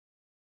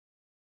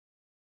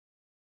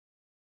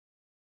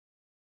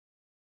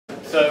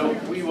So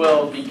we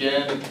will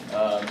begin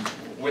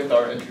with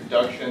our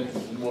introductions,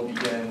 and we'll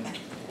begin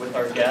with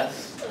our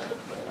guests.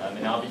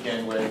 And I'll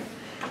begin with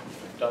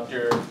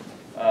Dr.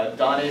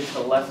 Dane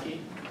Zaleski.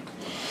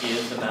 He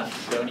is a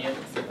Macedonian,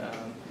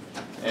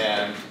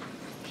 and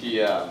he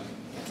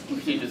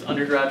received his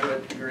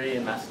undergraduate degree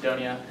in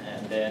Macedonia,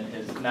 and then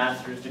his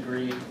master's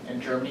degree in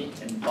Germany,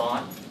 in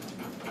Bonn,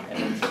 and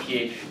his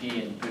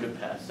PhD in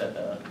Budapest at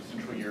the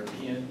Central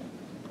European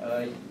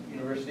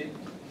University.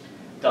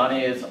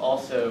 Dane is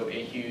also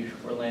a huge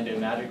Orlando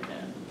Magic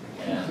fan,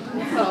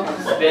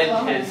 and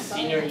spent his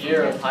senior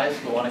year of high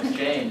school on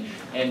exchange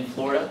in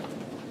Florida.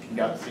 He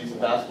got to see some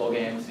basketball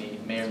games. He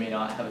may or may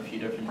not have a few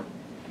different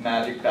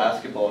Magic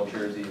basketball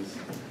jerseys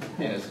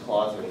in his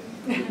closet.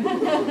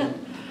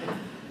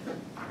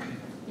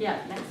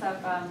 Yeah, next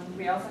up,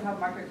 we also have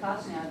Margaret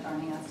Klasnia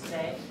joining us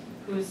today,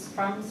 who's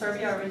from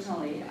Serbia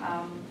originally.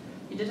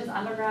 He did his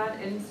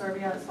undergrad in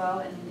Serbia as well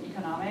in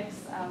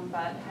economics,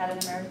 but had an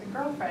American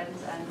girlfriend,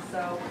 and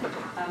so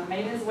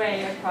made his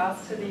way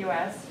across to the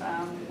US,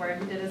 where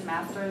he did his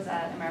master's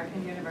at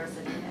American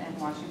University in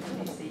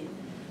Washington, D.C.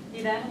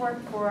 He then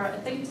worked for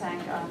a think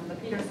tank, the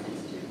Peterson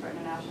Institute for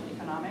International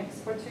Economics,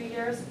 for 2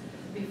 years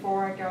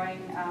before going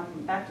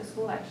back to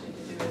school actually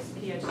to do his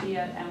PhD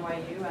at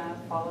NYU,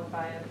 followed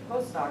by a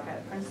postdoc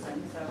at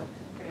Princeton, so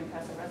pretty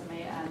impressive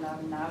resume,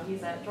 and now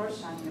he's at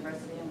Georgetown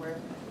University, and we're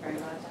very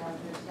glad to have him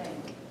here today.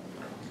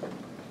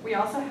 We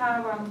also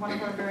have one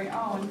of our very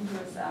own, who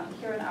is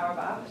Kieran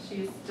Auerbach.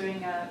 She's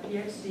doing a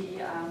PhD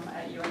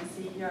at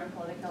UNC here in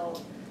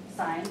political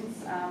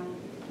science,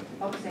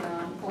 focusing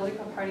on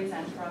political parties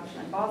and corruption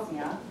in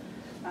Bosnia.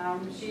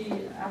 She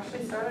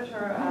actually started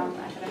her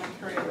academic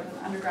career with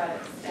an undergrad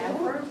at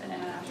Stanford in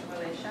international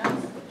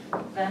relations,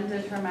 then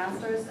did her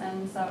master's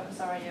in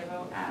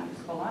Sarajevo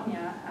and Bologna,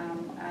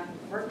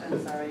 and worked in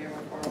Sarajevo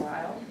for a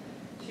while.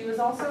 She was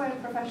also a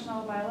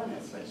professional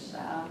violinist, which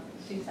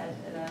she said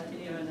in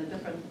a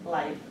different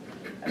life,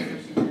 as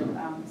she did.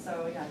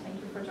 So yeah,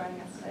 thank you for joining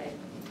us today.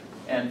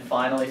 And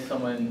finally,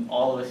 someone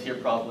all of us here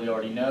probably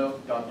already know,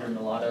 Dr.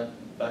 Milada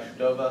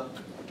Bashkova,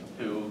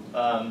 who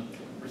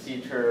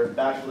received her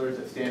bachelor's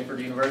at Stanford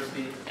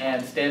University,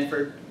 and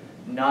Stanford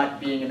not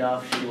being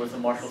enough, she was a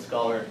Marshall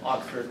Scholar at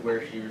Oxford,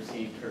 where she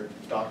received her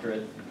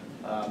doctorate.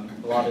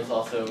 Milada is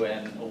also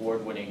an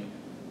award-winning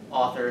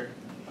author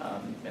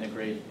and a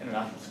great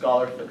international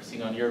scholar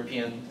focusing on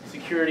European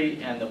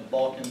security and the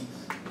Balkans.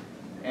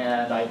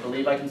 And I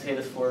believe I can say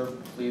this for her,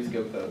 please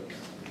go folks.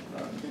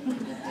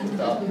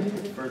 Without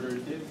further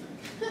ado,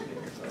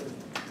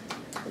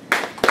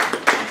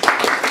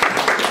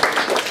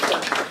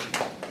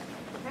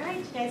 All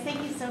right, guys,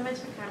 thank you so much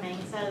for coming.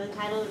 So the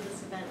title of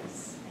this event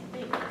is, I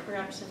think,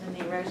 Corruption and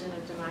the Erosion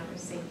of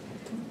Democracy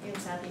in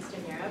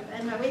Southeastern Europe.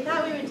 And what we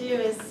thought we would do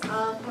is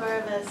all four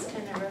of us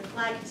kind of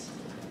reflect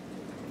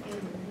in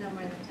no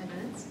more than 10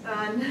 minutes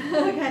on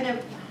kind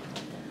of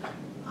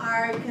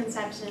our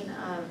conception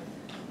of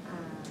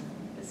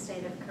the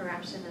state of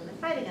corruption and the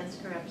fight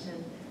against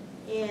corruption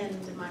in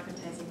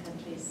democratizing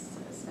countries,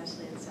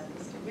 especially in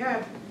Southeastern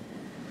Europe,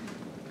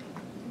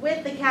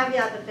 with the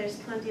caveat that there's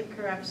plenty of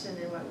corruption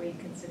in what we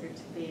consider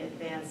to be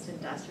advanced,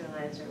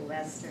 industrialized, or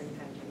Western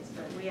countries,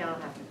 but we all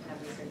have to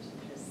have research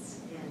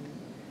interests in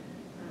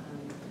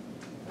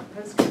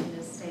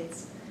post-communist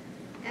states.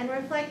 And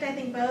reflect, I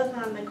think, both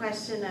on the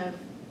question of,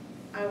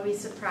 are we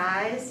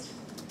surprised,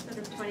 sort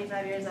of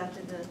 25 years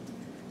after the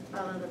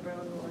fall of the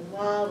Berlin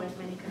Wall, with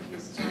many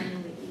countries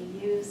joining the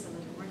EU, some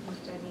of them working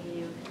to join the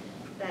EU,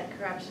 that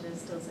corruption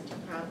is still such a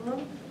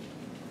problem?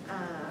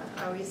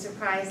 Are we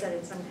surprised that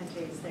in some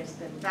countries there's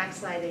been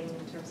backsliding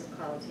in terms of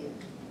quality of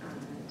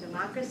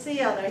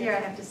democracy? Although here I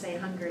have to say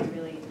Hungary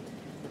really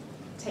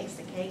takes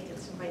the cake.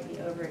 It's quite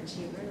the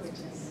overachiever, which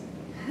is,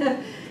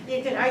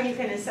 you could argue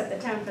kind of set the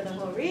tone for the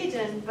whole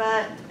region,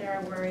 but there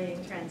are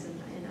worrying trends in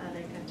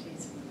other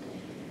countries.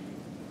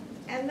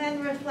 And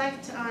then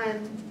reflect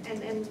on,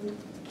 and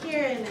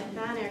Kieran and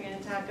Dane are going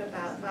to talk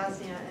about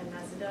Bosnia and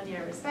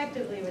Macedonia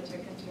respectively, which are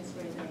countries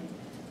where they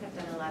have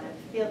done a lot of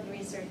field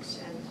research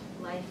and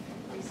life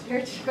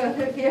research, both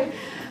of you.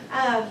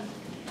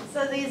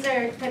 So these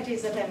are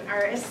countries that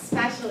are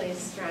especially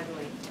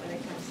struggling when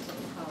it comes to the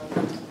quality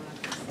of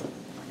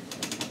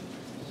democracy.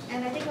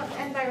 And I think I'll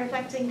end by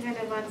reflecting kind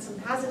of on some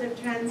positive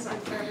trends on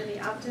for the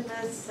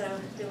optimists. So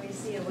do we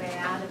see a way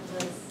out of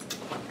this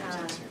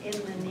in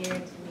the near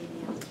to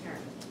medium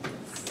term?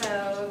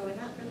 So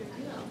without further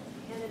ado, I'll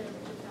hand it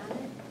over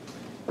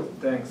to Dane.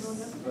 Thanks.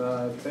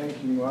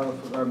 Thank you, Milada,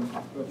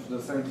 for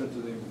the center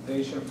to the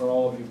invitation, for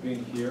all of you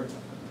being here.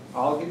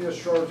 I'll give you a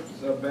short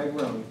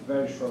background,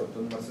 very short,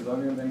 on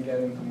Macedonia, and then get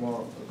into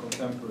more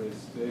contemporary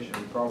situation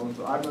and problems.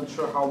 I'm not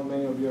sure how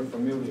many of you are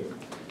familiar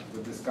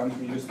with this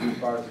country. It used to be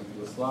part of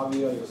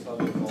Yugoslavia.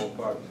 Yugoslavia fell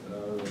apart in the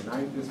early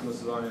 90s.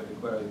 Macedonia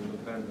declared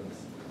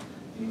independence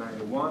in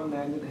 91,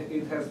 and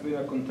it has been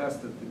a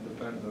contested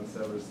independence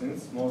ever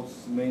since.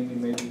 Mainly,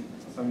 maybe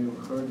some of you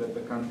have heard that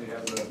the country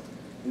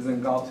is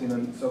engulfed in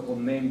a so-called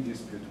name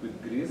dispute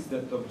with Greece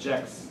that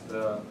objects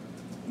the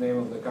name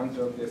of the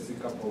country. Okay, I see a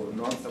couple of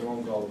notes. I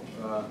won't go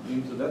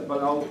into that,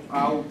 but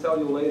I'll tell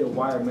you later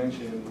why I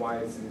mentioned it and why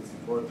it's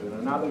important.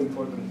 Another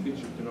important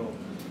feature to know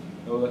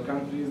of the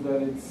country is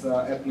that it's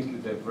ethnically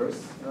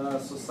diverse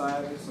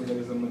society. So there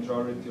is a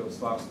majority of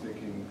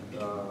Slav-speaking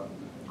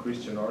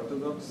Christian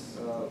Orthodox,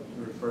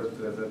 referred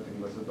to as ethnic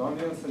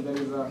Macedonians, and there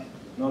is a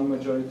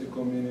non-majority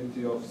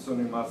community of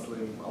Sunni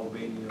Muslim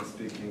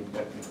Albanian-speaking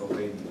ethnic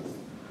Albanians.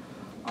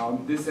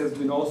 This has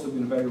also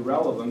been very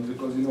relevant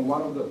because, you know,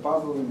 one of the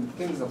puzzling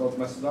things about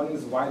Macedonia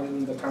is why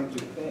didn't the country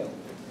fail?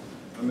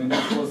 I mean,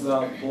 it was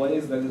a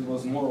place that it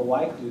was more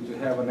likely to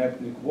have an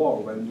ethnic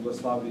war when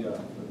Yugoslavia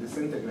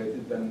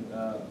disintegrated than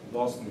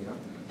Bosnia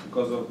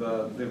because of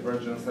the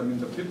divergence. I mean,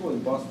 the people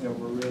in Bosnia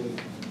were really,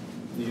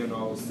 you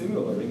know,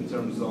 similar in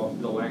terms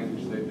of the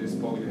language they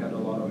spoke. You had a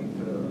lot of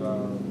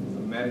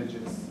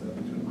marriages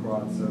between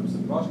Croats, Serbs,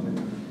 and Bosnians.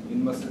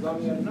 In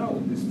Macedonia,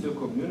 no. These two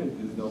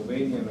communities, the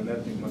Albanian and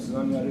ethnic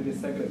Macedonia, are really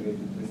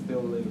segregated. They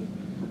still live,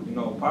 you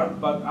know, apart.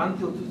 But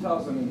until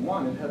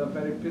 2001, it had a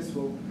very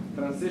peaceful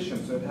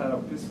transition. So it had a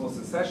peaceful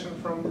secession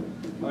from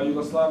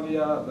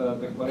Yugoslavia, the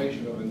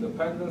Declaration of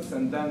Independence,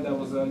 and then there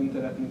was an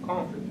interethnic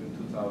conflict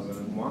in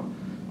 2001.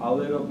 A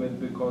little bit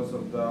because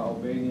of the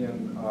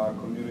Albanian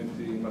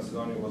community in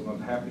Macedonia was not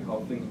happy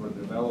how things were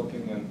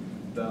developing and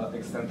the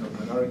extent of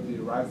minority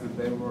rights that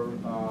they were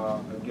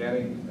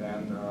getting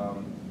and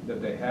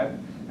that they had.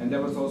 And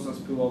there was also a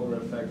spillover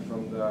effect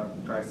from the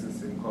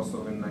crisis in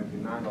Kosovo in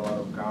 '99, a lot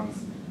of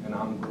guns and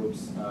armed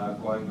groups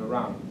going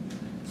around.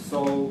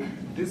 So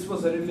this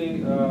was a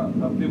really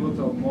a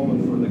pivotal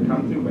moment for the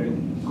country where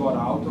it got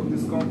out of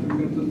this conflict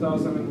in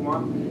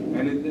 2001,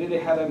 and it really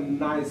had a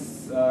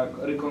nice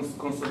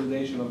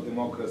consolidation of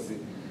democracy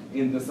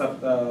in the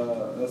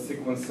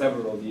subsequent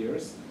several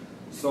years.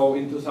 So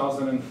in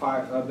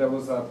 2005, there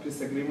was a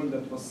peace agreement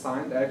that was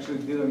signed. Actually,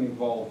 it didn't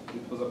evolve.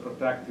 It was a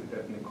protracted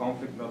ethnic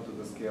conflict, not to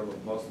the scale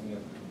of Bosnia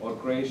or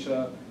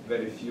Croatia,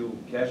 very few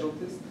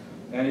casualties.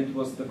 And it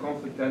was, the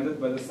conflict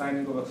ended by the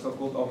signing of a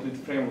so-called Ohrid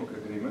Framework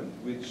Agreement,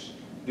 which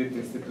did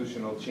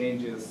institutional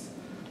changes,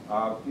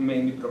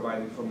 mainly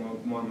providing for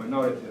more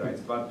minority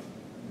rights. But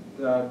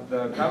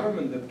the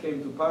government that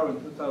came to power in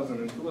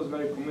 2002 was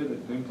very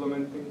committed to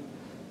implementing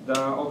the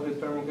Ohrid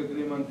Framework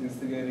Agreement,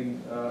 instigating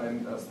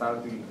and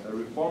starting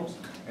reforms,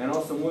 and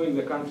also moving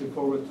the country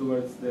forward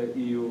towards the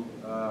EU,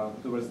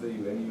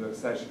 and EU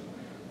accession.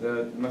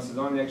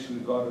 Macedonia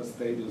actually got a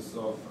status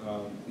of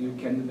EU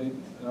candidate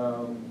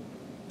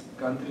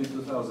country in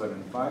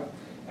 2005,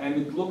 and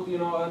it looked, you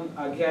know,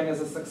 again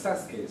as a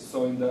success case.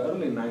 So in the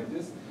early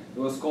 90s, it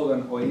was called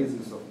an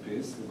oasis of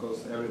peace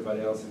because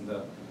everybody else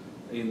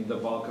in the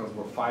Balkans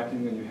were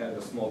fighting, and you had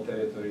a small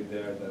territory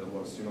there that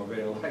was, you know,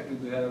 very likely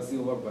to have a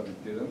civil war, but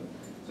it didn't.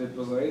 So it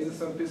was oasis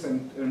of peace,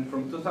 and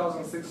from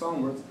 2006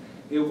 onwards,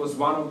 it was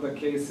one of the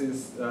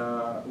cases,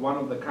 one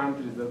of the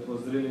countries that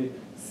was really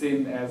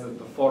seen as at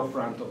the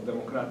forefront of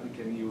democratic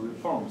and EU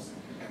reforms.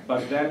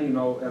 But then, you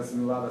know, as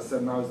Milada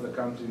said, now is the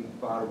country in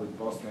power with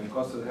Bosnia and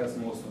Kosovo that has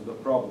most of the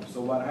problems.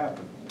 So what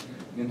happened?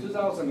 In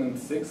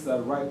 2006,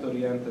 a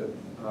right-oriented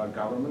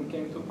government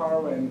came to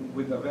power, and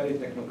with a very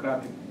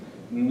technocratic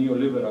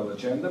neoliberal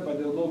agenda, but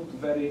they looked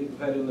very,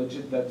 very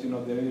legit that, you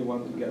know, they really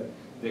want to get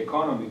the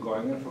economy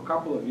going. And for a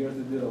couple of years,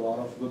 they did a lot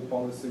of good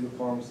policy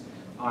reforms.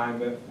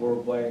 IMF,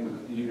 World Bank,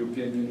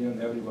 European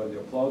Union, everybody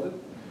applauded.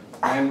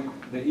 And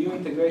the EU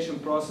integration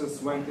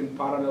process went in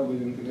parallel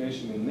with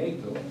integration in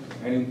NATO.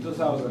 And in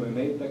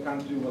 2008, the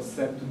country was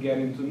set to get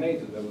into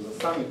NATO. There was a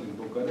summit in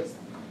Bucharest.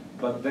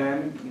 But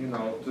then, you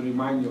know, to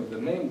remind you of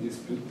the name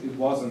dispute, it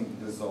wasn't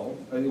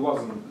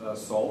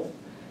solved.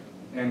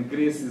 And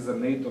Greece is a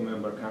NATO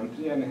member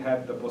country and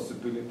had the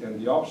possibility and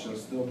the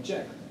options to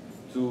object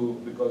to,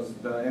 because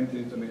the entry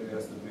into NATO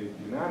has to be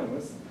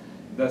unanimous.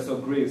 So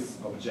Greece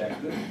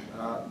objected.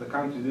 The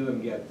country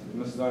didn't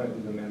Macedonia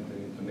didn't enter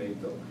into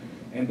NATO.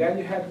 And then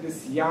you had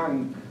this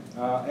young,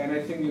 and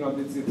I think, you know,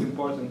 it's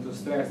important to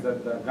stress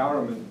that the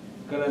government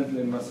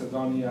currently in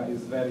Macedonia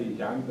is very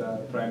young.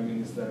 The prime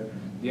minister,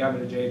 the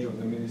average age of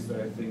the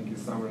minister, I think,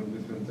 is somewhere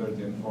between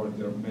 30 and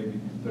 40, or maybe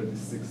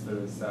 36,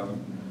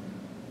 37.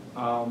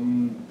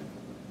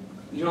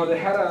 You know, they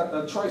had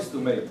a choice to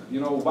make, you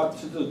know, what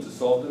to do to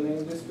solve the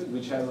name dispute,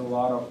 which has a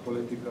lot of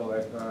political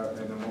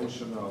and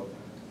emotional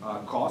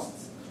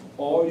costs,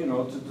 or, you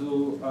know, to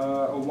do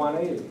a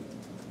 180.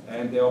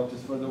 And they opted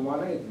for the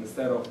 180.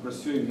 Instead of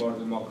pursuing more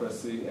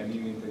democracy and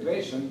EU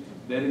integration,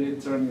 they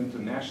really turned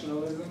into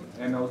nationalism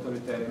and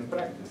authoritarian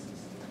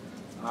practices.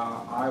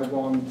 I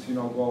won't, you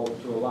know, go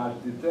to a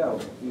large detail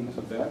into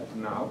that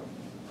now,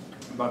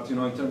 but, you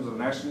know, in terms of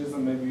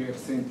nationalism, maybe you have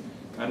seen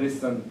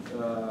recent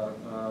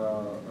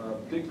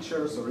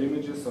pictures or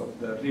images of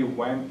the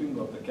revamping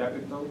of the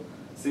capital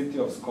city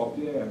of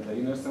Skopje and the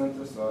inner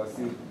center. So I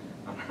see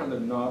another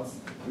notes.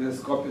 This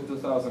is Skopje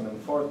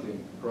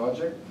 2014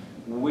 project,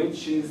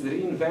 which is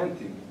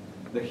reinventing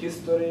the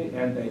history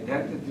and the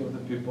identity of the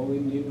people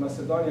in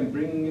Macedonia and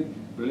bringing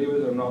it, believe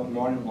it or not,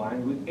 more in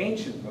line with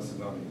ancient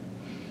Macedonia,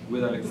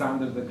 with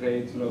Alexander the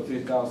Great, you know,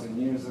 3,000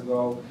 years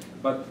ago.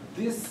 But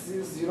this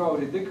is, you know,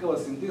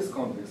 ridiculous in this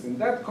context. In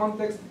that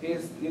context,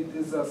 it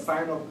is a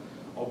sign of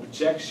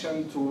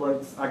objection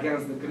towards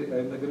against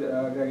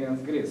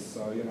Greece.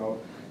 So, you know,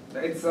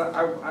 it's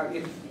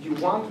if you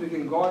want, we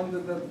can go into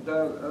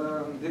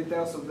the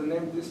details of the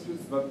name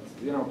disputes, but,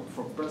 you know,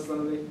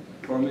 personally,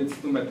 for me,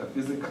 it's too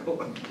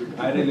metaphysical.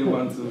 I really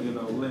want to, you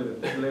know,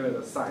 leave it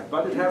aside.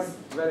 But it has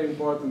very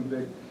important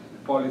big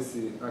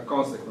policy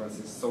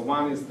consequences. So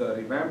one is the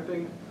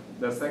revamping.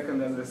 The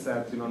second, as I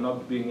said, you know,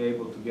 not being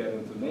able to get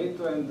into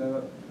NATO, and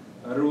the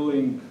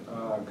ruling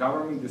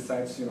government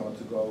decides, you know,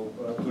 to go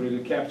to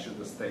really capture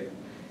the state.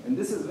 And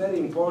this is very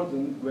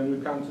important when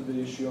we come to the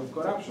issue of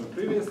corruption.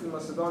 Previously,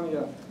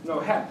 Macedonia, you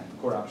know, had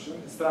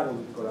corruption, struggled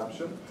with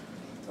corruption.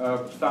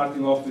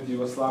 Starting off with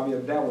Yugoslavia,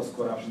 there was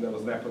corruption, there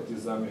was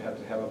nepotism. You had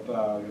to have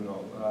a, you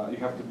know, you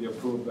have to be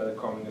approved by the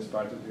Communist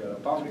Party to get a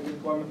public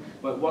employment,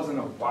 but it wasn't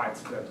a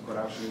widespread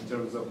corruption in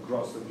terms of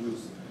gross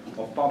abuse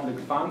of public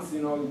funds.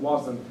 You know, it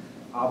wasn't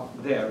up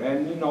there.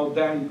 And, you know,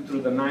 then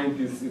through the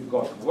 90s it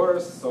got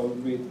worse, so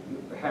we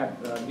had,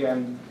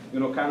 again, you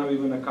know, kind of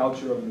even a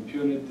culture of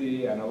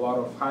impunity and a lot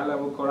of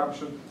high-level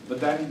corruption.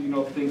 But then, you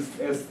know, things,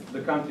 as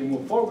the country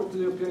moved forward to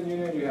the European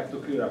Union, you have to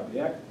clear up the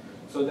act.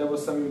 So there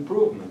was some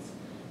improvements.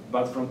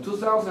 But from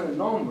 2000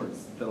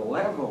 onwards, the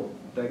level,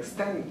 the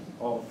extent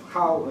of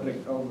how,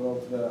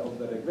 of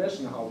the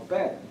regression, how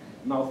bad,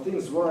 now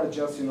things were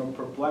just, you know,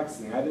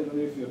 perplexing. I don't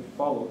know if you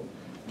followed.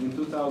 In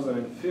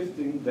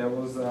 2015, there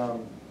was a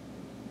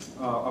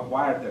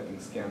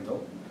wiretapping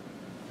scandal.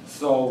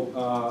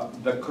 So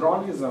the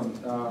chronism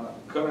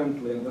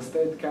currently in the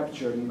state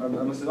captured,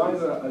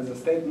 Macedonia is a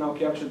state now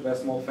captured by a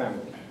small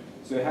family.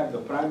 So you have the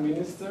prime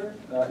minister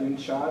in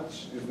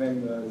charge, his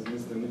name is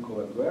Mr.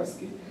 Nikola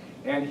Gruevski,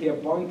 and he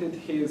appointed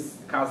his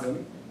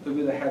cousin to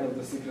be the head of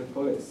the secret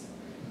police.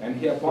 And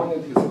he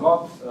appointed his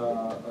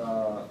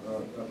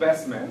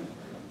best man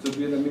to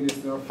be the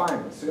Minister of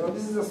Finance. So, you know,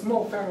 this is a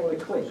small family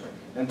clique,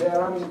 and they are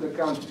running the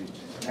country.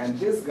 And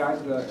this guy,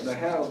 the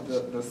head of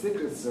the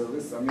Secret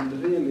Service, I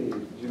mean, really,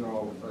 you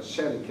know, a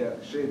shady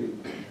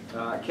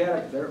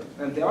character,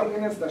 and they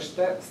organized a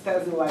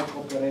Stasi-like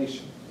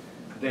operation.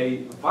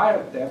 They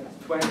wiretapped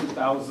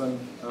 20,000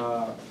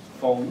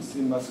 phones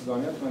in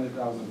Macedonia,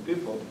 20,000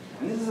 people.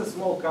 And this is a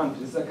small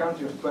country. It's a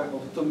country of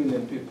 2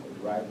 million people,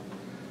 right?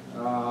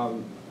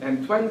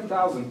 And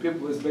 20,000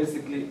 people is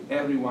basically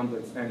everyone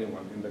that's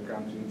anyone in the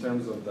country in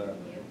terms of the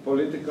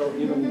political,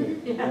 even me.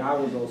 Yeah. And I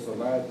was also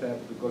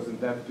wiretapped because in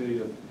that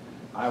period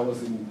I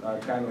was in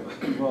kind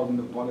of involved in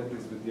the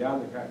politics with the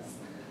other guys.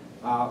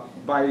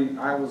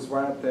 I was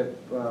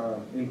wiretapped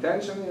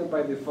intentionally and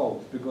by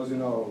default because, you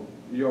know,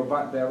 they're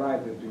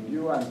wiretapping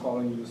you, I'm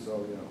calling you,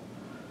 so, you know.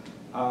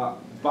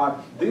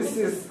 But this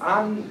is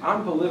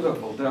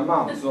unbelievable, the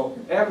amount. So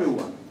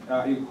everyone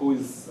who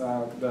is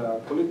the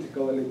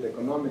political elite,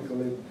 economic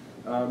elite,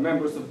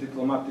 members of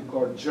diplomatic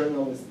corps,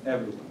 journalists,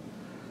 everyone.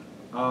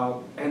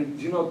 And,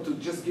 you know, to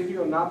just give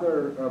you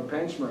another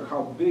benchmark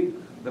how big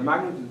the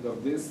magnitude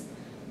of this,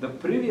 the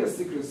previous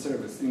Secret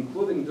Service,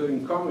 including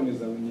during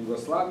communism in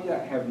Yugoslavia,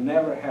 have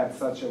never had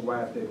such a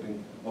wiretapping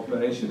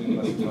operation in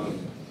Macedonia.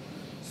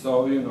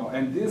 So, you know,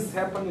 and this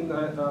happened in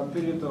a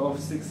period of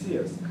 6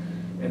 years.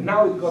 And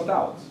now it got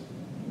out.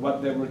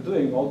 What they were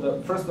doing,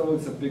 first of all,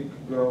 it's a big,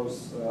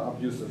 gross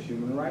abuse of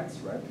human rights,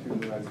 right?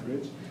 Human rights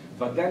breach.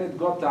 But then it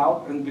got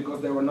out, and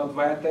because they were not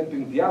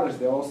wiretapping the others,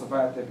 they were also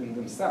wiretapping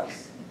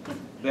themselves.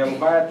 They were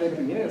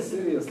wiretapping, yes,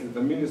 seriously,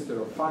 the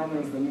Minister of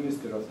Finance, the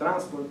Minister of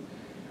Transport,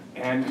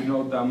 and, you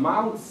know, the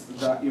amounts,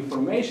 the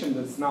information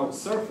that's now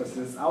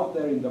surfaces out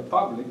there in the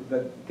public,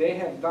 that they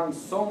have done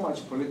so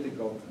much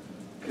political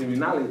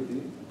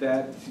criminality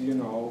that, you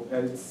know,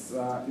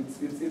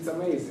 it's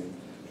amazing.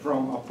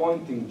 From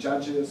appointing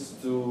judges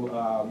to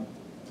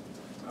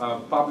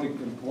public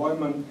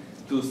employment,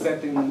 to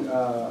setting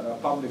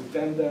public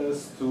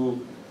tenders,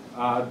 to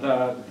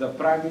the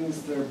prime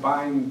minister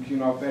buying, you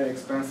know, a very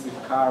expensive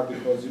car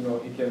because, you know,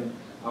 he can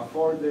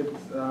afford it.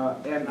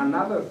 And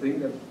another thing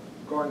that,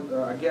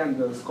 again,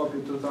 the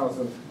Skopje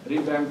 2000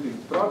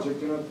 revamping project,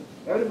 you know,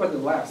 everybody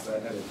laughs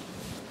at it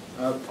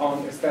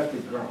on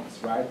aesthetic grounds,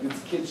 right?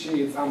 It's kitschy,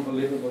 it's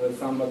unbelievable that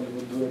somebody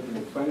would do it in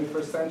the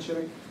 21st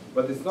century.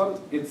 But it's not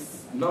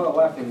a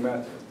laughing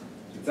matter.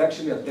 It's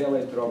actually a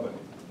daylight robbery.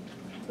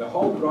 The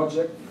whole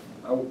project,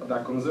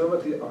 the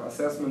conservative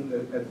assessment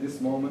at this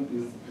moment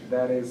is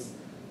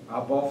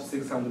above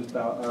 600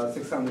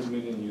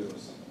 million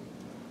euros.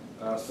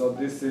 So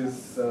this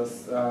is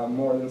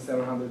more than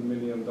 $700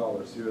 million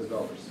US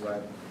dollars,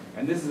 right?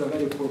 And this is a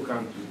very poor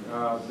country.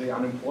 The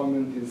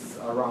unemployment is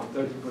around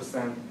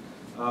 30%.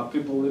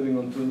 People living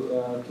on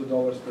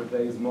 $2 per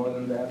day is more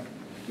than that.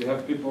 You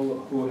have people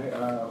who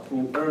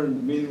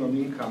earn minimum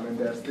income and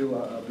they're still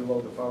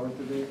below the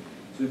poverty rate.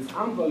 So it's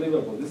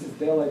unbelievable. This is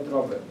daylight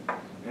robbery.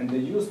 And they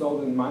used all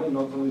the money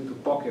not only to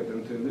pocket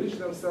and to enrich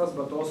themselves,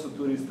 but also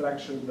to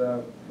restructure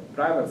the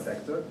private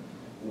sector.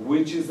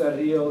 which is a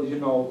real,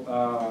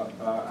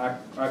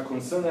 a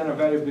concern and a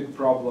very big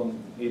problem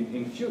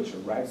in future,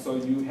 right? So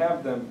you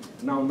have them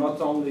now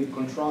not only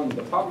controlling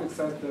the public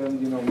sector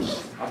and,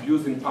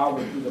 abusing power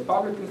to the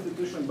public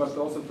institution, but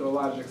also to a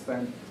large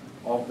extent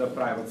of the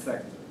private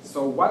sector.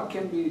 So what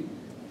can be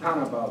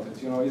done about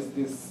it?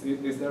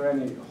 Is there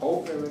any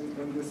hope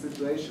in this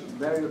situation?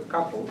 There are a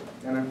couple,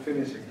 and I'm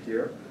finishing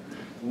here.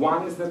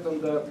 One is that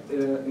on the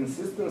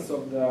insistence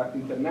of the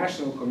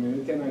international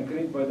community and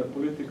agreed by the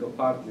political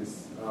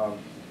parties,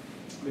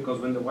 because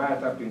when the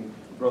wiretapping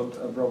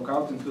broke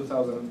out in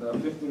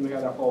 2015, we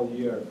had a whole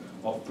year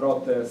of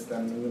protest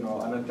and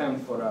an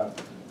attempt for a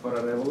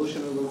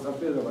revolution. It was a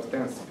bit of a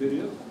tense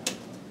period.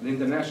 The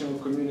international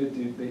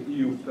community, the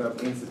EU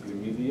principally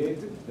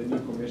mediated. The new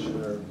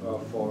commissioner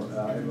for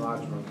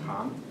enlargement,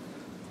 Hahn,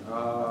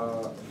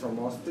 from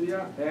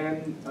Austria,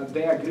 and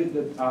they agreed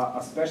that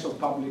a special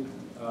public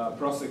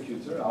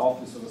prosecutor, an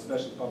office of a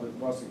special public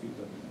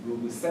prosecutor, will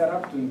be set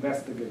up to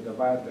investigate the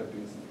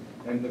wiretappings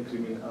and the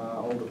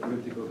all the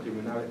political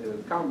criminality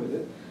that come with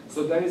it.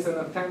 So there is an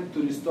attempt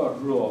to restore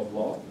rule of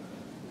law.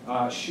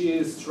 She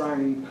is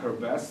trying her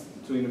best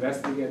to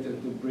investigate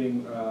and to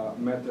bring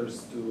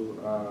matters to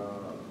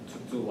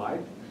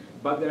light.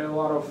 But there are a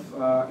lot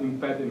of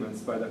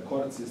impediments by the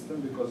court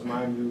system because,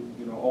 mind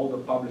you, all the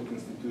public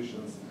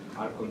institutions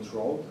are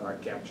controlled, are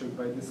captured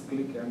by this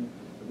clique and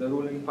the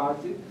ruling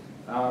party.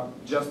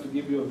 Just to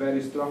give you a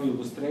very strong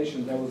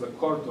illustration, there was a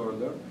court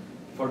order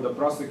for the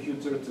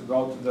prosecutor to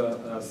go to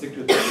the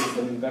secret police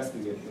and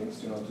investigate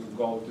things, to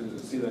go to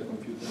see the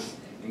computers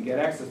and get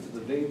access to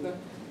the data.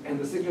 And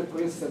the secret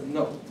police said,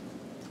 no,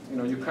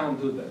 you can't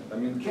do that. I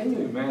mean, can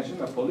you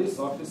imagine a police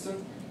officer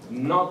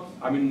not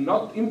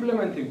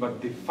implementing, but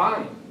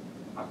defying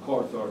a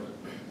court order?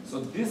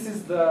 So this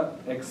is the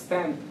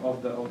extent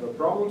of the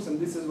problems, and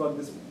this is what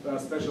this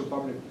special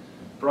public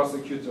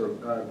prosecutor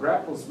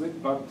grapples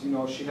with. But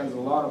she has a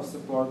lot of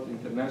support,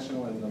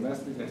 international and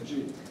domestic, and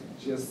she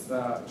has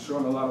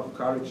shown a lot of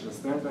courage and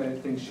strength. I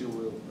think she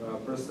will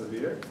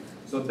persevere.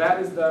 So that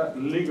is the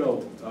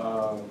legal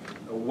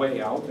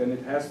way out, and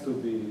it has to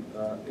be.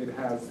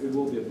 It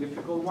will be a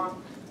difficult one,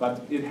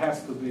 but it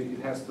has to be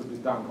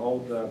done. All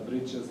the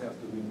breaches have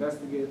to be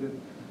investigated.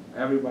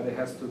 Everybody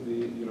has to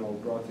be,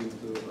 brought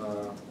into.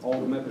 All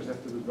the matters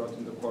have to be brought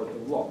into court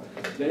of law.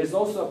 There is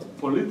also a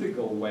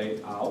political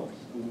way out,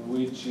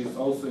 which is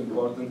also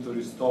important to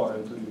restore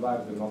and to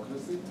revive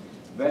democracy.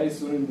 Very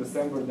soon in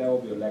December there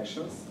will be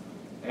elections,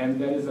 and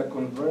there is a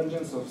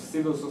convergence of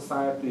civil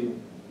society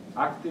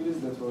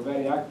activists that were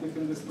very active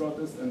in this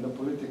protest and the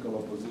political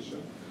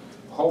opposition.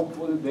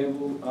 Hopefully they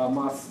will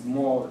amass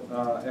more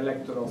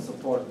electoral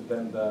support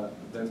than the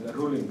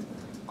ruling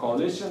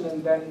coalition,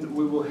 and then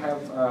we will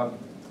have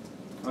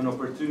an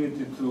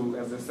opportunity to,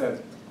 as I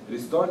said,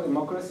 restore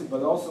democracy,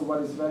 but also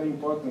what is very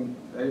important,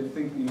 I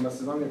think in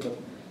Macedonia, but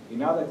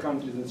in other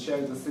countries that share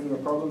the similar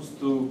problems,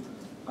 to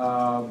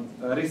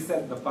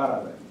reset the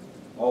paradigm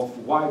of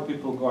why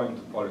people go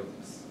into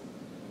politics.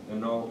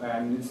 And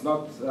it's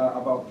not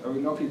about,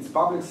 it's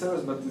public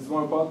service, but it's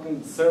more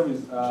important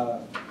service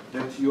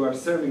that you are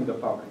serving the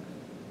public.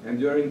 And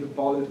you're into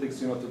politics,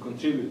 to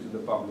contribute to the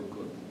public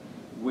good,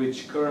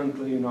 which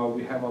currently,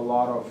 we have a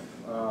lot of,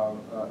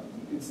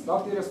 it's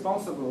not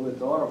irresponsible,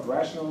 it's a lot of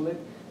rationality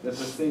that are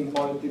seeing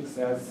politics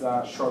as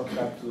a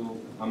shortcut to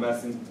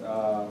amassing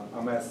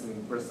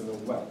personal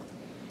wealth.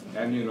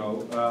 And, we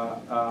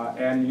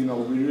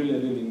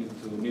really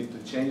need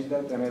to change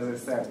that. And as I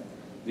said,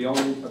 there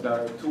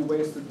are two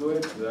ways to do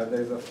it. There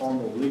is a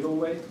formal legal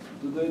way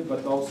to do it,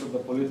 but also the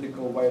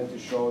political way to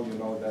show,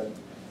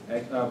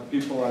 that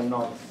people are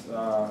not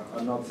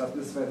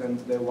satisfied, and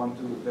they want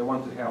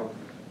to help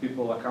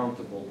people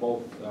accountable,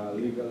 both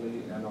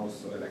legally and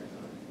also electorally.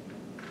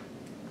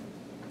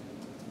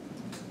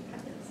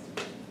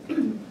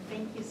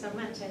 Thank you so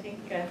much. I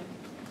think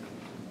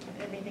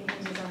everything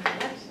hinges on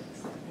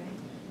elections, right?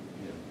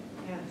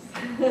 Yes.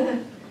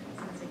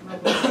 Sounds like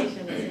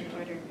mobilization is in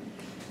order.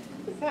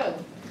 So,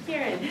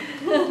 Kieran.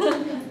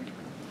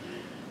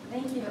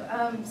 Thank you.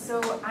 So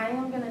I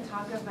am going to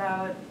talk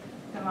about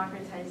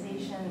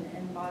democratization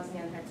in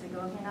Bosnia and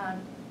Herzegovina.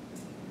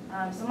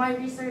 So my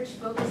research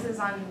focuses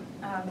on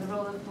the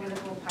role of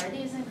political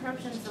parties in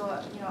corruption. So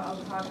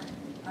I'll talk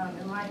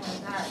in line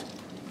with that.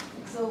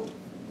 So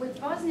with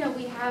Bosnia,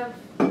 we have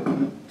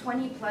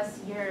 20 plus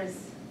years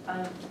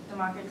of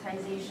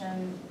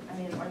democratization.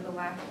 Or the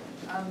lack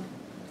of.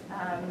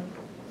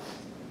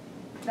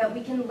 That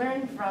we can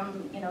learn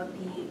from,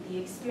 the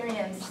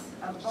experience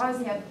of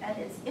Bosnia. And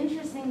it's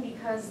interesting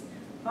because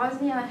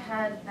Bosnia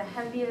had the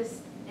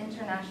heaviest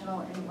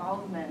international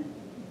involvement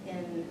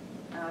in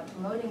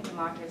promoting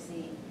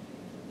democracy,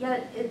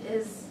 yet it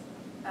is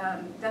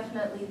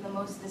definitely the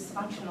most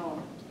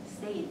dysfunctional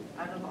state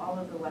out of all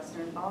of the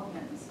Western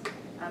involvements.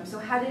 So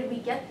how did we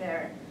get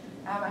there?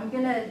 I'm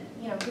going to,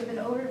 give an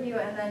overview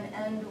and then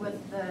end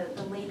with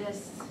the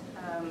latest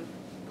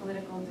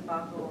political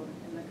debacle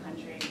in the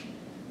country.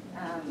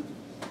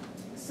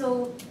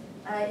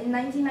 In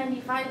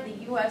 1995, the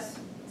U.S.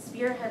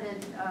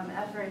 spearheaded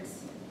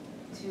efforts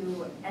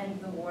to end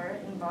the war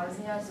in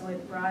Bosnia, so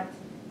it brought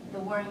the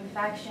warring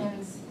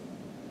factions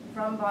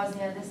from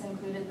Bosnia. This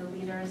included the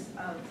leaders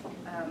of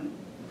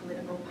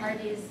political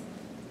parties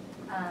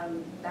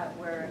that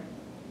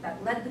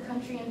led the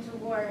country into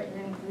war. It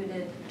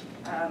included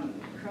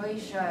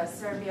Croatia,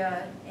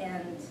 Serbia,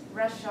 and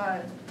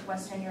Russia,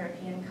 Western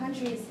European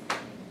countries.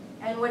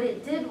 And what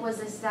it did was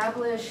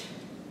establish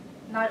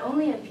not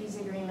only a peace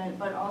agreement,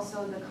 but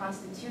also the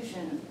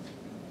constitution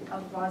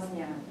of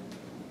Bosnia.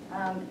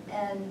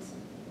 And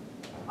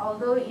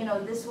although,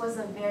 this was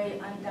a very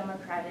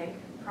undemocratic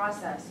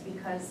process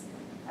because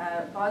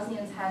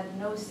Bosnians had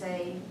no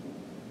say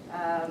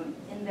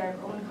in their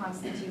own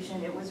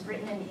constitution. It was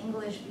written in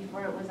English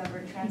before it was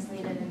ever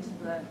translated into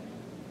the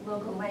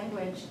local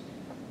language.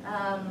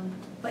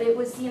 But it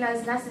was seen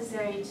as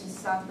necessary to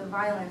stop the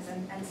violence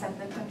and set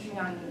the country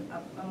on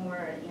a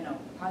more,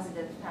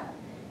 positive path.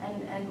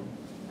 And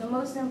the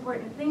most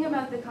important thing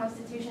about the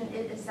Constitution,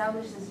 it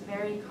established this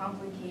very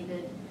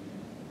complicated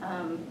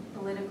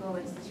political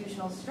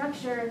institutional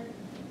structure,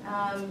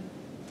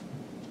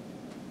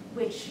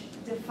 which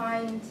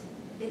defined,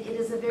 it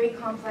is a very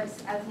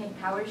complex ethnic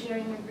power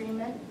sharing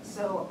agreement.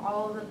 So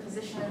all the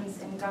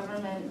positions in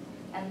government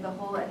and the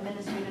whole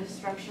administrative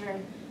structure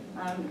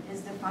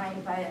is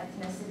defined by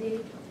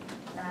ethnicity.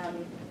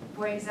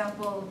 For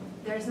example,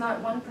 there's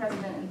not one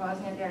president in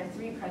Bosnia, there are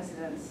 3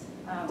 presidents.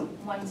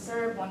 One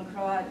Serb, one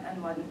Croat,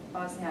 and one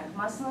Bosniak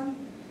Muslim.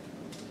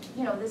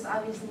 This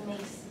obviously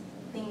makes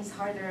things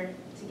harder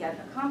to get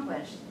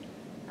accomplished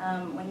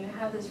when you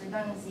have this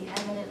redundancy. And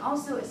then it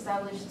also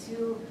established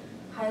 2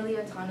 highly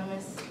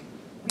autonomous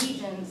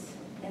regions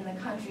in the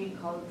country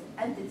called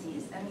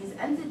entities. And these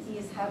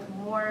entities have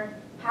more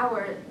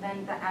power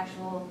than the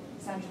actual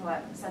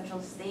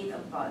central state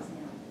of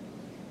Bosnia.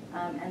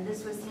 And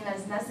this was seen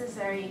as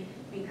necessary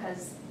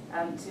because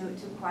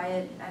to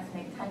quiet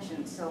ethnic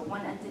tension. So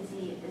one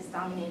entity is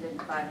dominated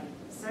by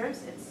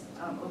Serbs, it's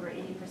over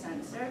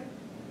 80% Serb,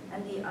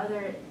 and the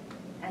other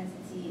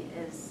entity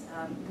is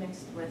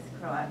mixed with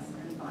Croats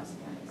and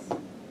Bosniaks.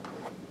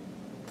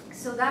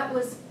 So that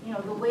was,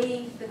 the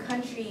way the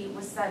country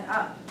was set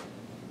up.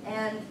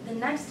 And the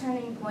next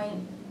turning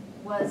point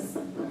was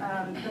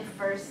the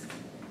first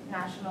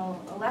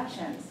national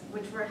elections,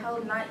 which were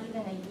held not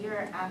even a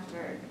year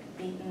after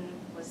Dayton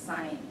was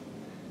signed.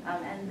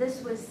 And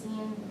this was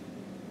seen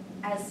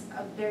as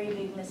a very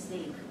big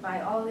mistake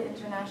by all the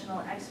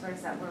international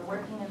experts that were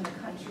working in the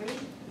country.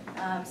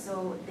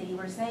 So they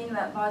were saying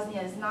that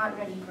Bosnia is not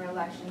ready for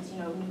elections.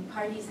 New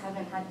parties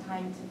haven't had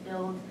time to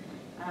build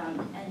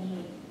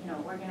any,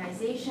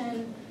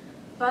 organization.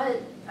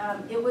 But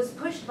it was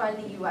pushed by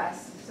the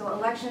U.S. So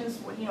elections,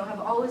 have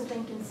always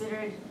been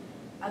considered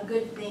a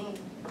good thing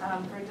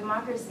for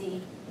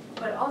democracy.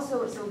 But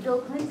also, so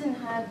Bill Clinton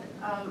had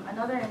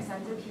another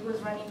incentive. He was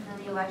running for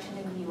re-election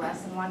in the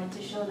U.S. and wanted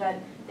to show that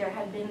there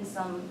had been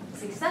some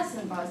success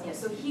in Bosnia.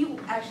 So he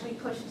actually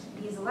pushed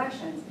these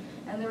elections.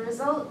 And the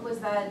result was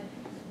that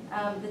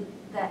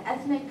the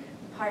ethnic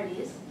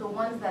parties, the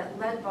ones that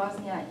led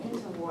Bosnia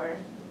into war,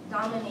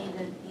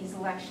 dominated these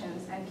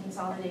elections and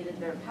consolidated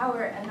their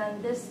power. And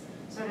then this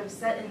sort of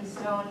set in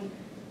stone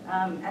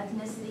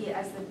ethnicity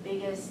as the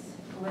biggest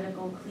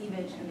political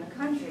cleavage in the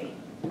country.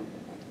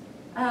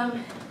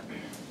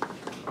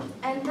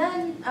 And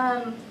then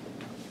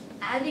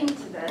adding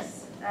to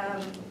this,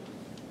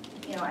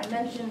 I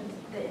mentioned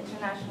the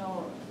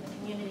international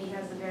community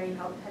has a very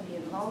heavy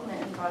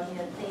involvement in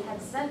Bosnia. They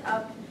had set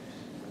up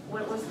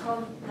what was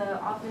called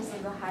the Office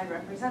of the High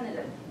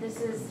Representative.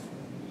 This is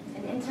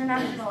an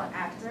international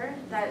actor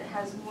that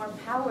has more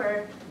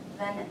power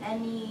than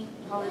any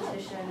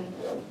politician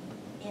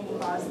in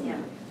Bosnia.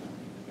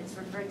 It's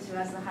referred to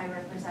as the High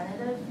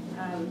Representative.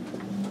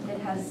 It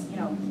has,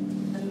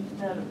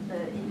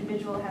 the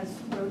individual has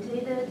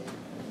rotated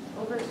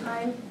over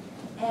time,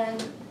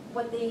 and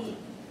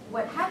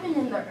what happened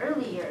in the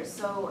early years,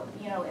 so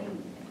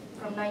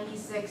from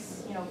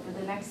 '96, for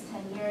the next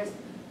 10 years,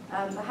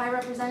 the High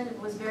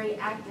Representative was very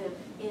active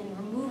in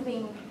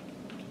removing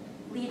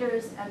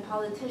leaders and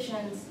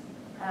politicians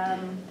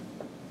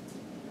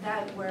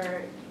that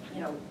were,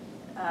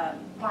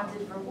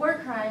 wanted for war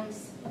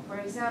crimes, for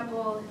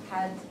example,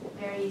 had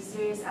very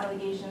serious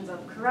allegations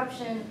of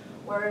corruption,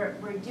 or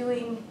were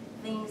doing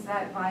things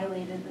that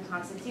violated the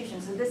Constitution.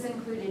 So this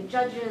included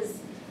judges,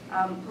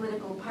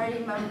 political party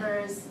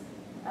members,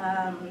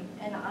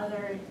 and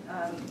other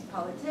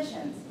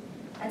politicians.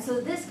 And so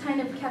this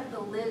kind of kept the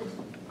lid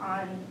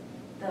on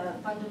the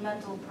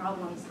fundamental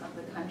problems of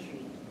the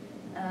country.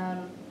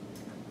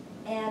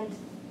 And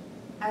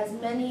as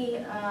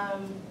many,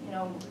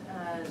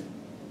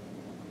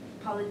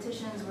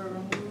 politicians were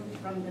removed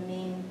from the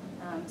main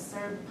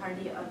Serb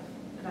party of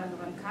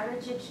Radovan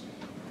Karadzic,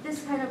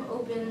 this kind of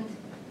opened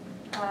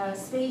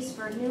space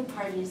for new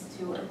parties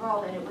to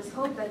evolve, and it was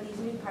hoped that these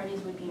new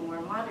parties would be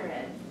more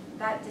moderate.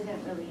 That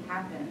didn't really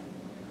happen.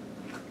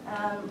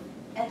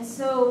 And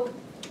so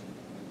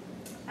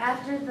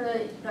after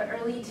the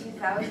early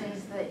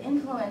 2000s, the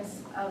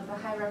influence of the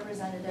High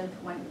Representative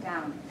went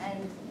down,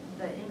 and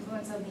the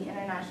influence of the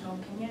international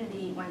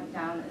community went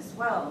down as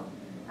well.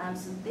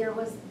 So there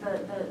was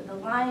the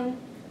line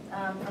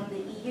from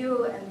the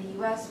EU and the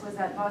US was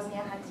that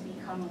Bosnia had to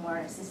become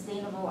more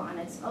sustainable on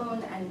its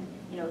own, and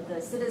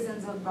the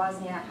citizens of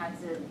Bosnia had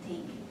to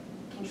take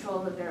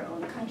control of their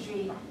own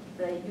country.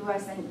 The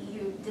US and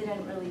EU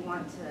didn't really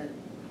want to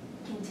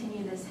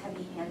continue this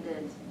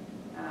heavy-handed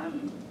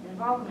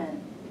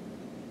involvement.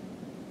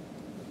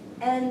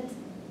 And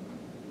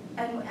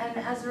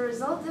as a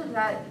result of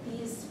that,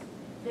 these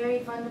very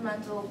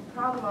fundamental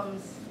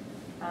problems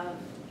of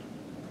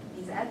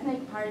these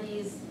ethnic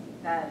parties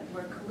that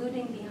were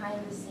colluding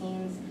behind the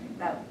scenes,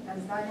 that,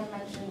 as Daniel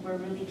mentioned, were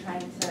really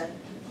trying to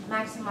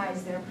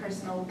maximize their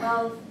personal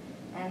wealth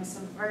and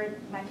subvert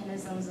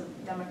mechanisms of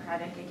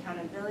democratic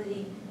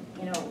accountability.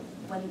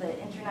 When the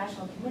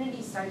international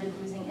community started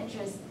losing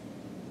interest,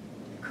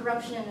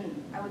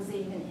 corruption, I would say,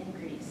 even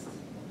increased.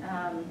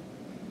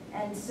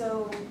 And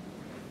so,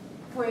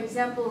 for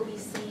example, we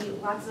see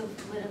lots of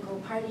political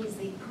parties,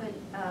 they put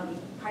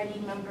party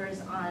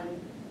members on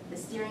the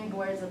steering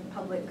boards of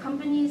public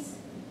companies,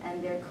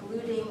 and they're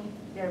colluding,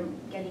 they're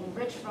getting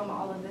rich from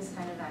all of this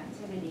kind of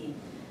activity.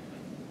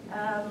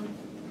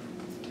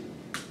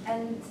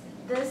 And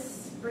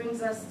this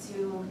brings us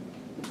to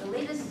the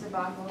latest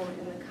debacle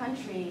in the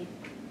country,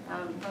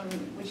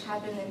 which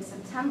happened in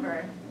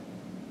September.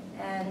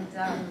 And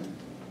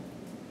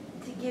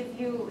to give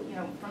you,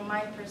 from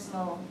my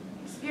personal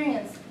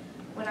experience,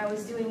 when I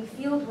was doing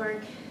field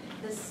work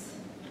this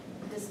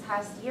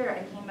past year,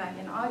 I came back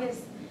in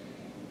August,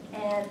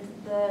 and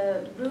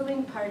the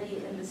ruling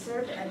party in the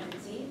Serb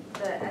entity,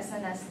 the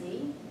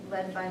SNSD,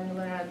 led by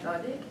Milorad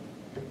Dodik,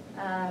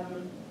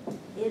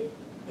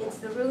 it's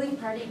the ruling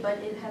party, but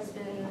it has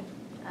been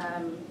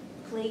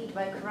plagued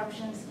by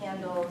corruption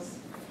scandals.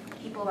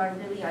 People are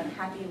really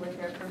unhappy with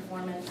their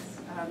performance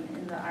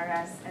in the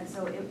RS, and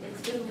so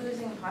it's been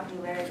losing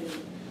popularity.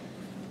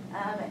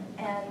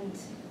 And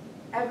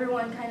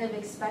everyone kind of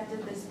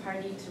expected this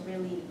party to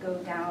really go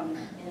down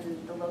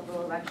in the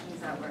local elections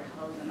that were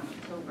held in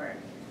October.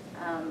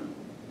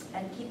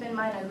 And keep in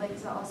mind, I'd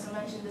like to also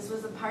mention, this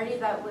was a party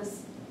that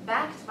was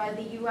backed by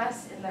the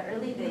US in the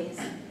early days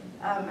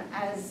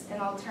as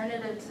an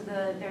alternative to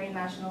the very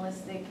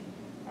nationalistic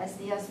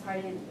SDS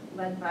party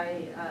led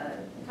by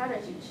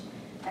Karadzic.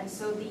 And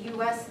so the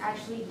US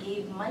actually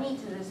gave money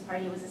to this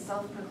party. It was a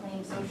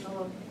self-proclaimed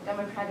social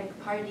democratic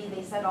party.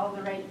 They said all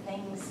the right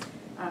things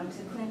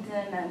to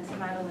Clinton and to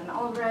Madeleine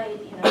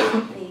Albright,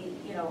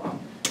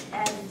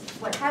 and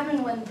what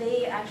happened when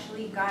they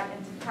actually got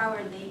into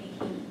power, they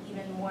became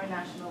even more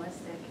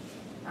nationalistic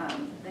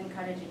than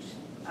Karadzic's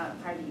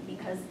party,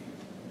 because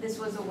this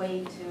was a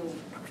way to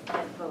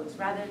get votes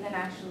rather than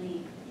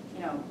actually,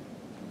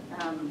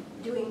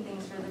 doing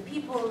things for the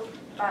people.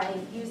 By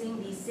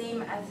using these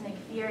same ethnic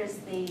fears,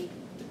 they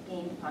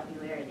gained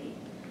popularity.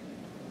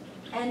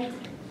 And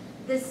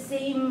this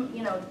same,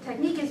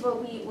 technique is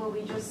what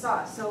we just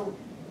saw. So,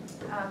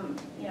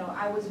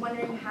 I was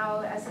wondering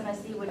how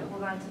SNSD would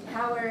hold on to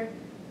power,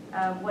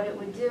 what it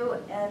would do,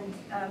 and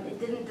it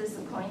didn't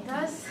disappoint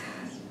us.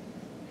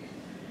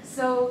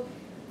 So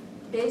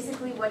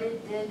basically what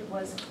it did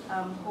was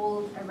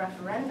hold a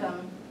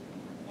referendum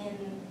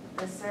in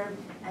the Serb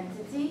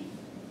entity.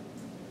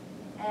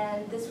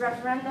 And this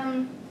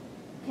referendum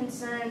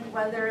concerned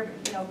whether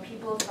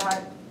people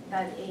thought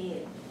that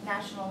a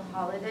national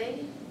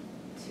holiday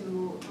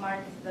to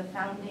mark the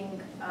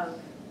founding of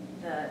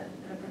the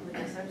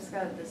Republika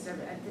Srpska, the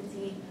Serb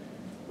entity,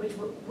 which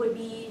would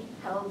be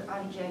held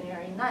on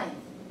January 9th.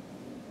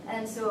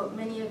 And so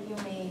many of you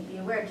may be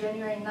aware,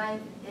 January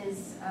 9th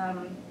is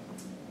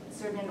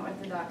Serbian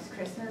Orthodox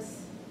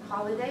Christmas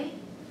holiday.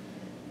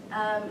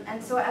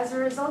 And so as a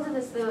result of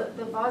this,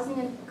 the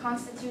Bosnian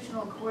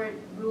Constitutional Court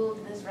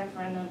ruled this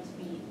referendum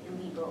to be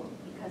illegal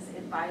because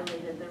it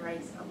violated the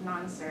rights of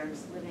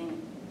non-Serbs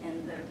living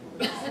in the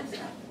Republika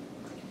Srpska.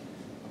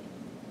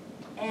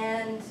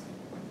 And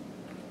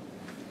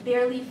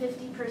barely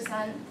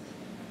 50%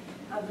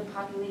 of the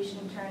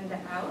population turned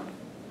out.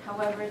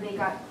 However, they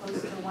got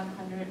close to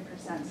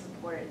 100%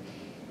 support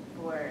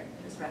for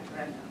this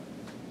referendum.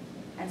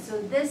 And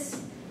so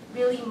this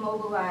really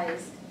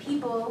mobilized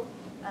people.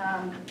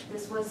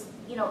 This was,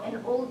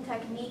 an old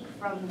technique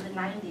from the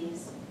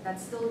 90s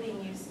that's still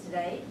being used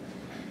today.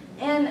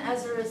 And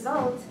as a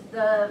result,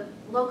 the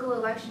local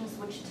elections,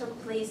 which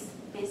took place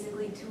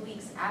basically 2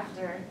 weeks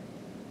after,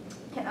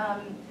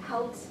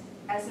 helped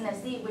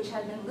SNSD, which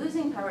had been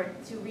losing power,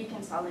 to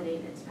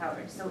reconsolidate its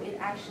power. So it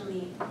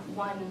actually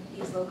won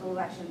these local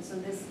elections. So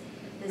this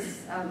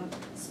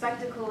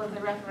spectacle of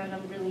the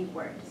referendum really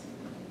worked.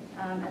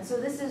 And so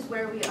this is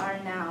where we are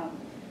now.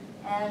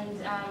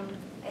 And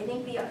I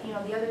think the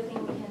other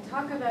thing we can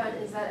talk about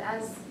is that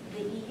as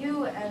the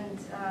EU and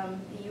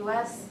the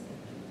US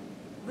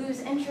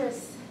lose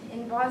interest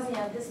in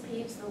Bosnia, this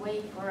paves the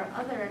way for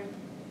other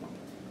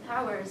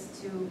powers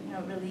to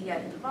really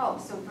get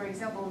involved. So for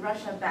example,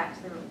 Russia backed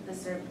the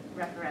Serb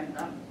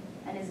referendum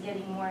and is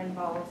getting more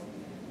involved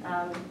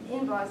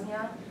in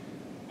Bosnia.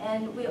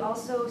 And we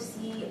also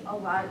see a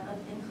lot of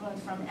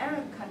influence from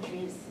Arab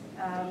countries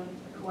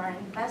who are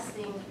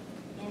investing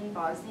in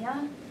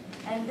Bosnia.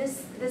 And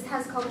this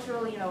has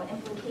cultural,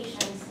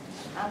 implications.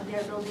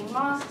 They're building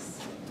mosques,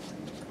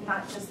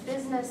 not just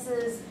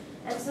businesses.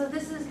 And so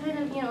this is kind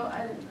of,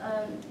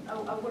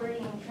 a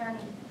worrying trend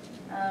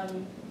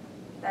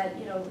that,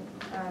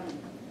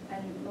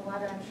 and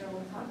Mulada, I'm sure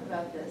will talk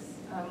about this,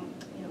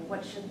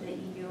 what should the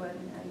EU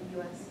and the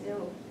US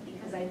do?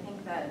 Because I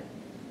think that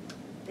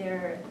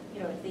they're,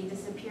 if they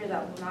disappear,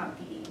 that will not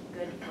be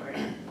good for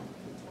the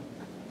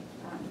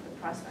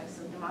prospects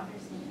of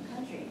democracy in the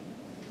country.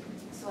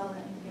 So I'll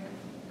end here.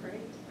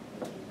 Great.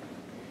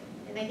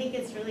 And I think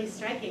it's really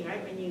striking,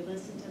 right, when you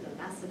listen to the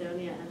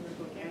Macedonia and the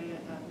Bulgaria,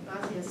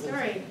 Bosnia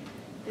story,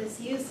 this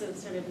use of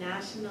sort of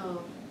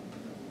national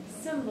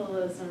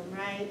symbolism,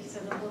 right? So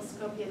the whole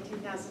Skopje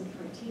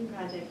 2014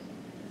 project,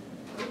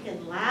 we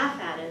can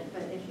laugh at it,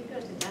 but if you go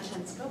to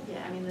downtown Skopje,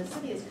 I mean, the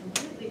city is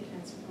completely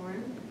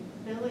transformed.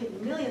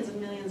 Millions and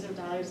millions of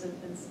dollars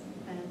have been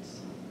spent,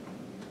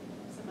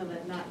 some of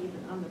it not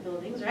even on the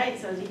buildings, right?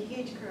 So it's a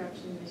huge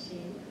corruption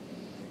machine.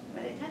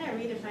 But it kind of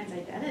redefines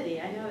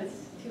identity. I know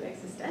it's too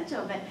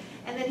existential, but,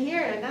 and then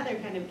here, another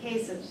kind of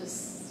case of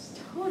just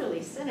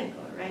totally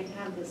cynical, right? To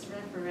have this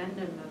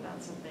referendum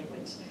about something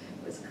which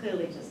was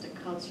clearly just a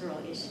cultural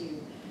issue,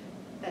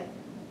 that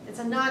it's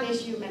a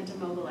non-issue meant to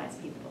mobilize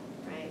people,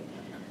 right?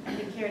 I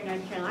think here in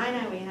North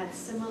Carolina, we had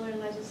similar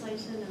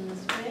legislation in the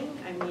spring.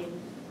 I mean,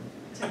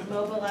 to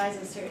mobilize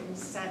a certain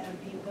set of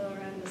people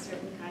around a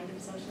certain kind of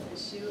social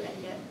issue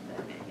and get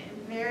them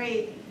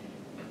very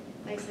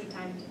nicely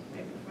timed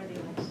right before the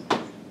election.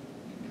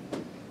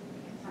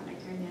 It's not my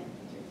turn yet.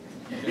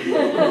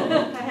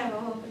 I have a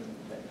whole thing.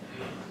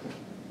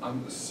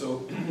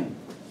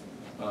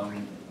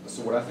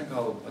 So what I think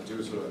I'll do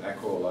is sort of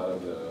echo a lot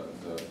of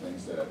the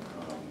things that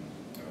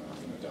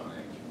Donna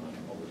and Kimon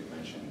already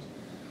mentioned,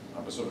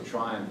 but sort of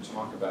try and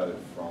talk about it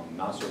from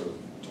not sort of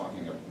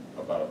talking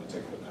about a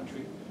particular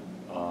country,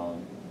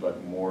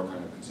 but more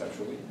kind of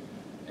conceptually.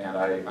 And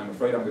I'm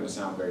afraid I'm going to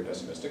sound very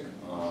pessimistic,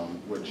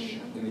 which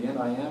in the end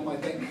I am, I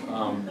think,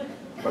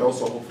 but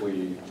also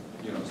hopefully,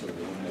 sort of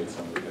illuminate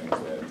some of the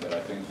things that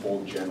I think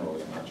hold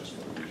generally, not just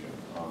for the region.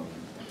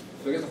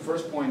 So I guess the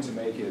first point to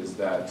make is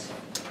that,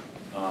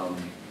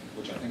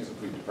 which I think is a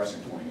pretty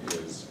depressing point,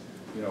 is,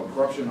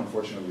 corruption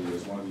unfortunately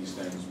is one of these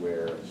things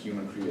where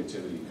human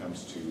creativity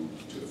comes to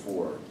the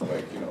fore,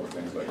 like,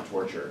 things like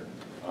torture,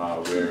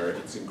 where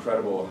it's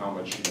incredible how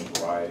much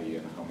variety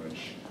and how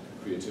much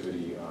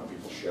creativity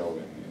people show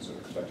in sort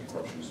of conducting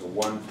corruption. So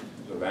one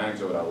sort of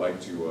anecdote I'd like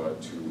to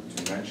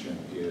mention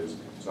is,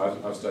 so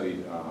I've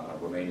studied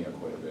Romania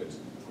quite a bit,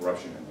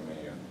 corruption in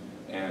Romania,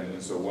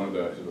 and so one of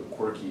the sort of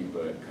quirky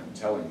but kind of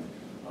telling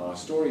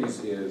stories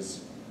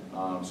is,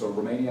 so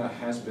Romania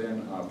has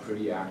been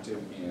pretty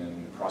active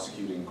in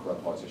prosecuting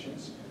corrupt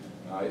politicians.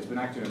 It's been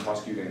active in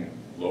prosecuting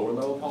lower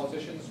level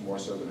politicians, more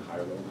so than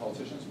higher level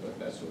politicians, but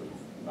that's sort of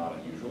not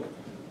unusual.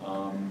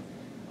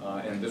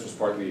 And this was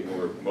partly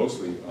or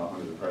mostly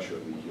under the pressure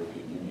of the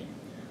European Union.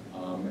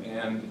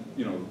 And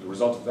the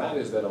result of that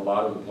is that a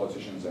lot of the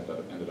politicians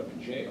ended up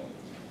in jail.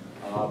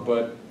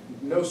 But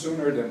no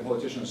sooner than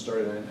politicians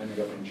started ending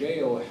up in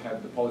jail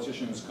had the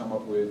politicians come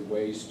up with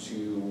ways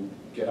to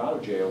get out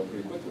of jail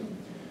pretty quickly.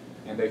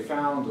 And they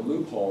found a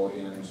loophole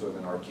in sort of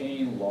an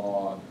arcane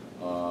law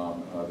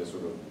that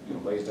sort of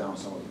lays down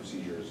some of the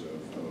procedures of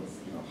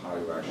how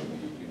you actually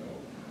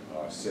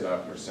sit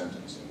out your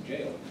sentence in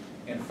jail,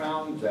 and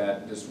found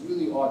that this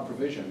really odd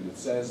provision that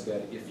says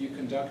that if you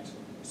conduct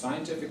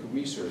scientific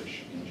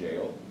research in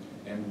jail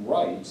and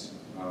write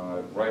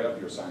up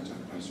your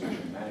scientific research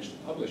and manage to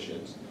publish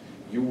it,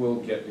 you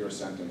will get your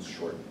sentence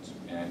shortened,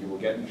 and you will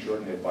get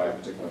shortened it by a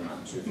particular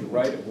amount. So if you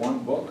write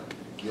one book,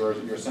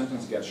 your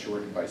sentence gets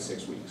shortened by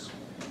 6 weeks.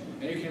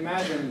 And you can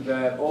imagine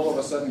that all of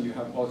a sudden you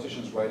have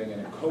politicians writing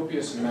a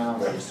copious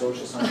amount of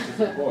social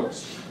scientific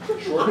books,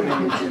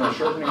 shortening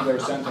their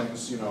sentence,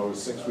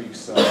 6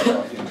 weeks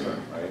in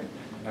turn, right?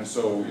 And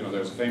so,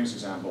 there's a famous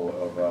example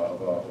of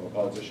a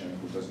politician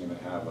who doesn't even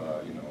have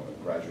a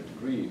graduate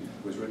degree,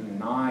 who has written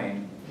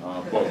 9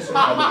 books and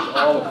published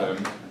all of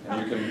them.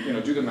 And you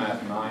can, do the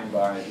math. 9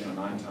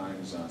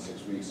 times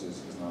 6 weeks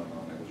is not a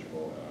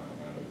non-negligible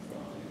amount of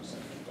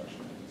sentence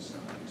reduction he's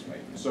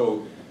making.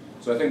 So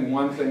I think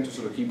one thing to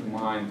sort of keep in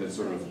mind that's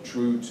sort of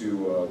true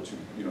to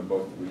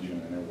both the region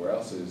and everywhere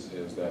else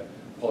is that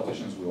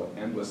politicians will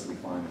endlessly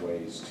find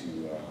ways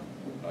to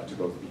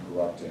both be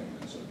corrupt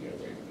and sort of get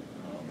away with it.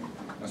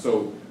 And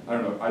so I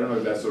don't know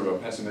if that's sort of a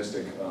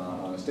pessimistic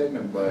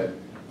statement, but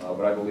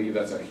I believe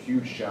that's a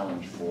huge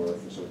challenge for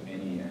sort of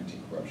any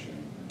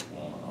anti-corruption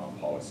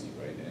policy,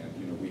 right?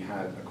 And we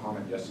had a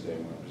comment yesterday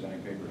when we were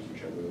presenting papers,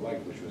 which I really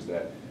liked, which was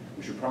that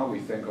we should probably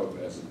think of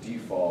as a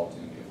default,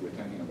 and if we're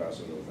thinking about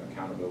sort of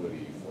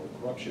accountability for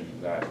corruption,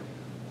 that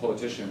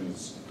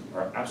politicians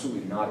are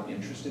absolutely not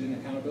interested in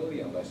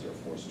accountability unless they're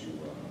forced to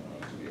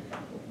be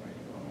accountable, right?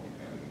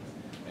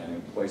 And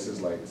in places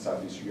like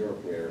Southeastern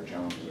Europe, where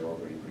challenges are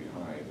already pretty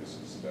high, this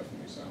is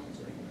definitely sounds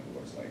or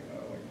looks like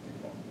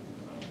default.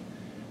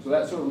 So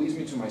that sort of leads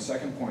me to my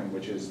second point,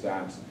 which is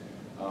that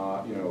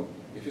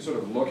if you sort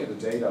of look at the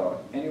data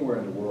anywhere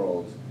in the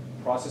world,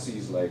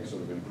 processes like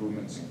sort of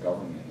improvements in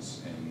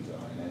governance and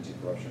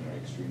anti-corruption are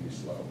extremely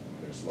slow.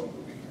 They're slow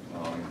moving.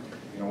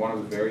 One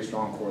of the very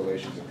strong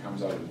correlations that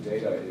comes out of the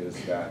data is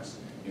that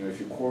if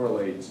you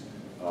correlate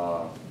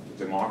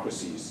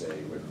democracy,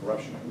 say, with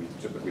corruption, and we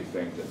typically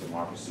think that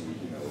democracy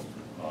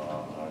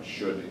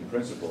should, in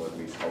principle, at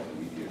least help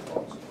alleviate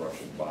problems of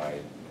corruption by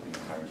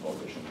having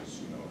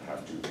politicians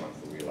have to run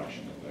for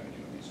re-election and then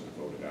be sort of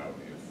voted out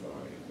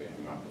if they have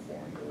not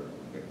performed or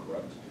been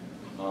corrupt.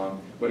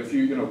 But if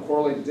you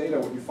correlate the data,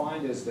 what you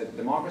find is that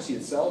democracy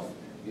itself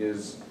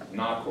is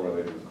not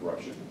correlated with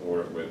corruption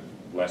or with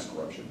less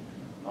corruption.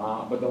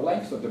 But the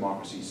length of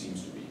democracy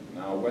seems to be.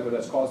 Now, whether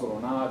that's causal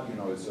or not,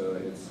 it's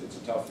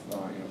a tough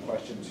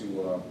question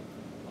to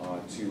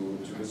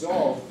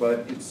resolve.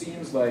 But it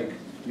seems like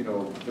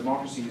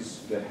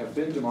democracies that have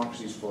been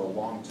democracies for a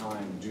long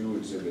time do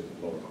exhibit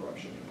lower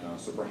corruption.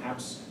 So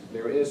perhaps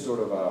there is sort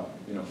of a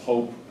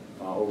hope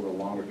over a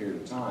longer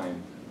period of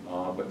time.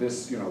 But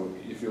this,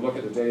 if you look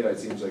at the data, it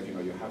seems like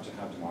you have to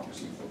have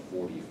democracy for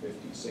 40,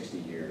 50, 60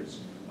 years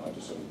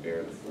to sort of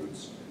bear the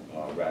fruits,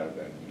 rather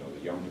than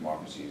the young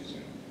democracies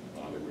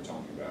that we're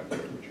talking about,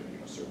 which are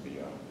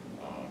Serbia,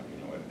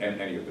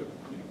 and any of the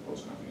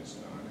post-communist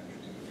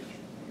countries in the region.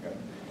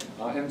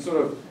 Okay, and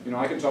sort of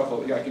I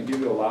can give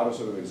you a lot of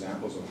sort of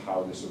examples of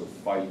how this sort of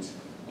fight,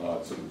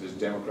 sort of this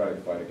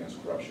democratic fight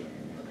against corruption,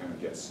 kind of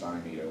gets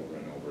stymied over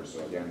and over.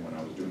 So again, when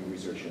I was doing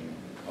research in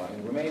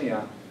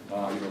Romania.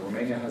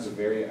 Romania has a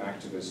very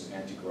activist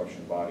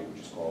anti-corruption body,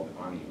 which is called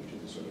ANI, which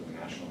is a sort of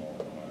national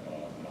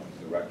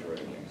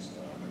directorate against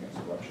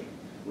corruption,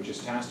 which is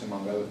tasked,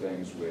 among other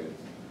things, with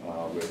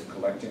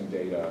collecting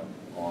data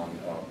on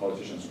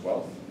politicians'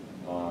 wealth,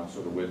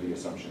 sort of with the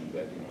assumption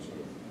that sort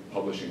of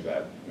publishing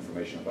that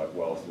information about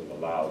wealth will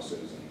allow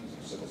citizens,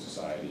 civil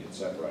society,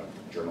 etc.,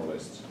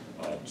 journalists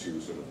to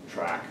sort of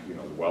track the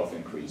wealth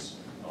increase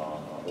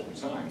over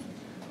time,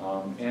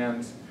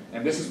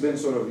 and this has been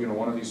sort of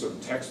one of these sort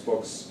of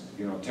textbooks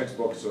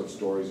sort of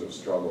stories of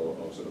struggle,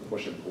 of sort of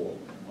push and pull.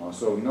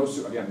 So no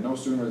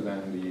sooner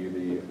than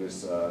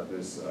this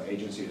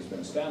agency has been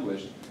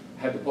established,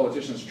 had the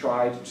politicians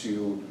tried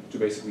to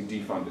basically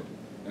defund it,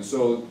 and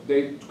so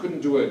they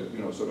couldn't do it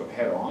sort of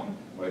head on,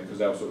 right? Because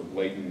that was sort of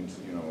blatant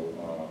sort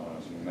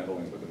of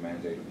meddling with the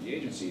mandate of the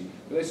agency.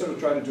 But they sort of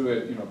tried to do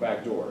it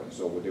backdoor. And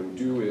so what they would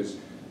do is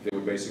they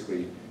would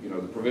basically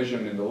the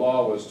provision in the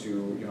law was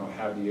to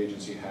have the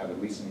agency have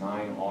at least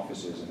 9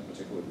 offices in a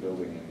particular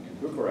building in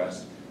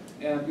Bucharest.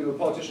 And the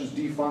politicians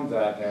defund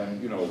that,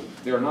 and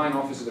there are 9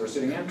 offices that are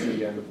sitting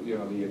empty, and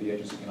the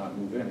agency cannot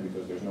move in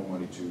because there's no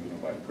money to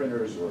buy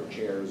printers or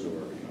chairs or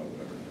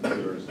whatever,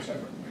 computers,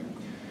 etc.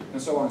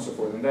 And so on and so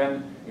forth. And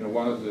then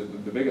one of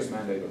the biggest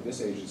mandate of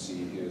this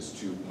agency is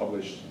to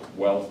publish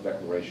wealth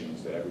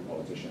declarations that every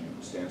politician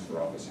who stands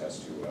for office has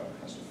to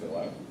fill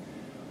out.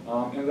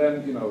 And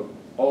then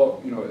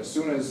as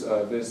soon as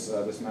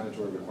this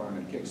mandatory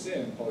requirement kicks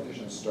in,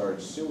 politicians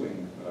start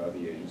suing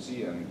the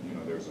agency, and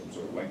there's a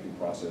sort of lengthy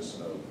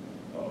process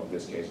of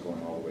this case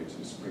going all the way to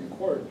the Supreme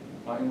Court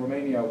in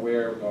Romania,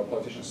 where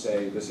politicians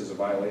say this is a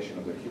violation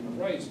of their human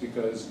rights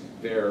because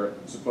they're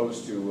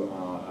supposed to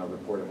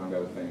report, among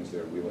other things,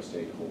 their real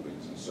estate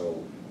holdings, and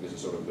so this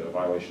is sort of the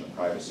violation of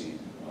privacy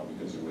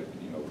because it would,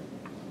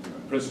 in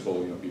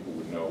principle, people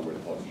would know where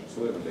the politicians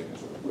live, and they can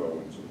sort of go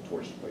and sort of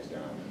torch the place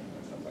down.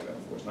 Like that.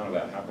 Of course, none of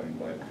that happened,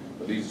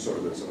 but these are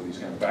sort of some of these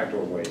kind of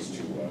backdoor ways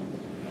to do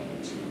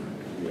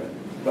that.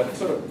 But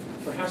sort of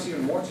perhaps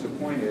even more to the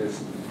point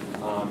is,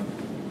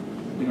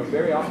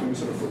 very often we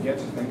sort of forget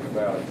to think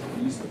about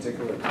these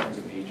particular kinds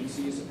of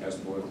agencies as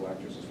political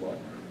actors as well.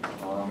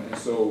 And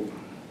so,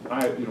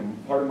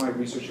 part of my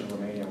research in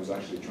Romania was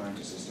actually trying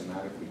to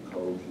systematically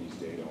code these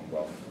data on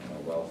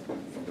wealth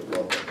from the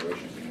wealth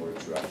declarations in order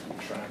to actually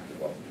track the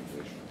wealth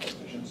accumulation of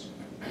politicians.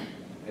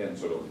 And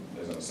sort of,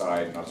 as an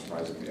aside, not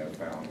surprisingly, I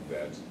found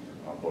that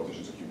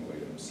politicians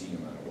accumulate an obscene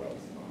amount of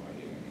wealth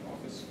in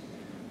office.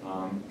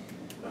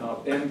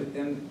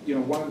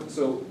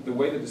 So the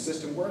way that the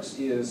system works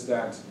is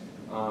that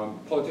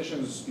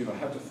politicians,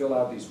 have to fill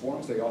out these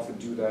forms. They often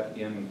do that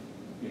in,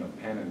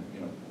 pen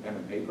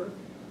and paper,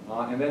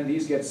 and then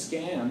these get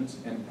scanned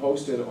and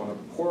posted on a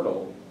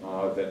portal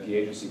that the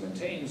agency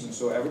maintains, and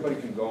so everybody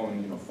can go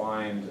and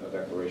find a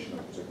declaration of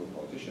a particular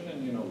politician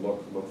and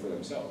look for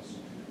themselves.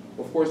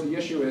 Of course, the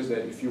issue is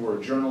that if you were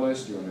a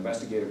journalist, you're an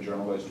investigative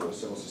journalist, or a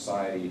civil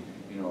society,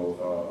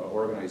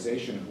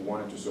 organization who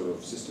wanted to sort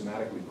of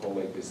systematically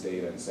collate this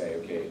data and say,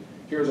 okay,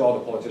 here's all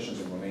the politicians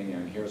in Romania,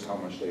 and here's how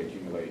much they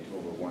accumulate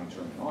over one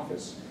term in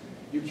office.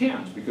 You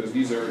can't, because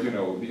these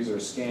are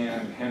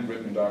scanned,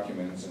 handwritten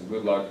documents, and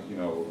good luck,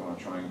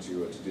 trying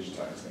to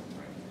digitize them.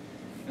 Right?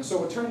 And so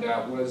what turned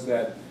out was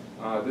that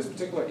this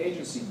particular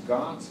agency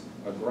got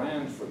a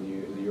grant from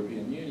the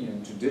European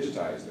Union to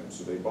digitize them.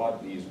 So they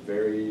bought these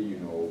very,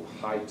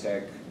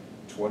 high-tech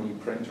 20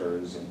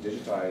 printers and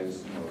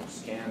digitized,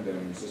 scanned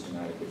them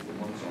systematically for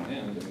months on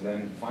end, and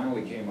then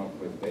finally came up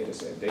with a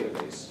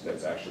database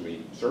that's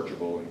actually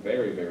searchable and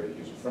very, very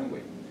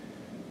user-friendly.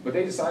 but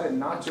they decided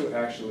not to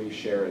actually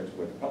share it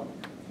with the public.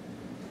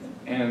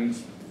 And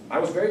I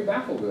was very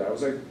baffled with that. I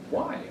was like,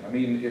 why? I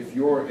mean, if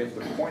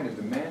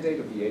the mandate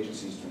of the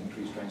agency is to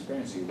increase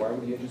transparency, why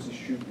would the agency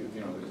shoot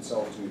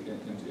itself in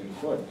the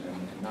foot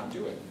and not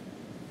do it?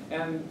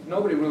 And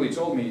nobody really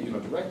told me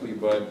directly,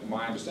 but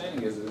my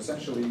understanding is that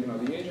essentially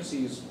the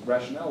agency's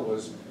rationale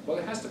was, well,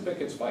 it has to pick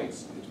its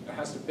fights. It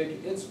has to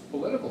pick its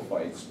political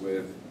fights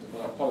with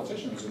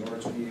politicians in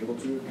order to be able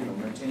to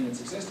maintain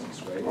its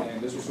existence, right?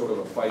 And this was sort of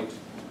a fight,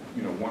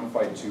 one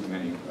fight too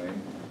many, right?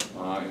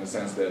 In the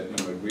sense that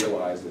it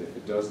realized that if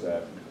it does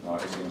that,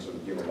 it's going to sort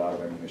of give a lot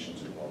of ammunition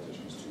to the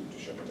politicians to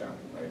shut it down,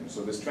 right? And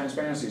so this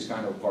transparency is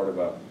kind of part of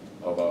a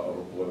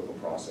political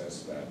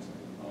process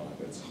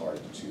that's hard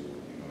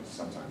to,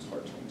 sometimes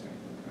hard to maintain.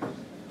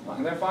 Right?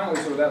 And then finally,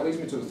 sort of that leads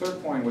me to the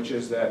third point, which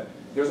is that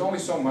there's only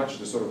so much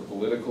the sort of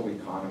political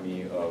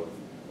economy of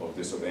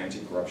this sort of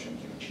anti-corruption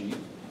can achieve.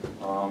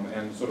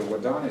 And sort of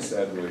what Dane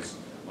said was,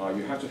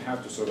 you have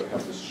to sort of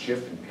have this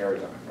shift in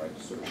paradigm, right?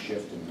 This sort of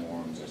shift in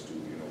norms as to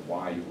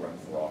why you run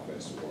for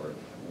office or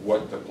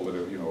what the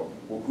political,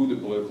 who the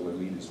political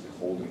elite is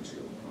beholden to,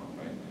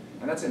 right?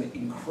 And that's an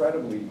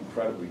incredibly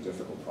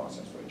difficult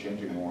process, right?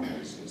 Changing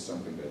norms is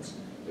something that's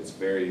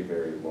very,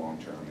 very long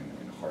term and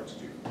hard to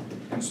do.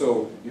 And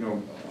so,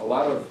 a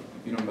lot of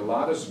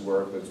Melada's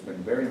work that's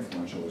been very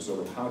influential is sort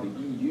of how the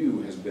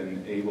EU has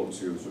been able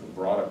to sort of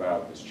brought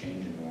about this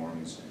change in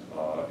norms,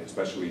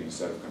 especially in a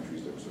set of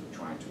countries that were sort of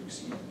trying to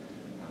exceed,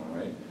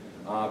 right?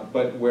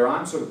 But where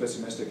I'm sort of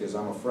pessimistic is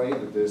I'm afraid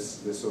that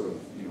this sort of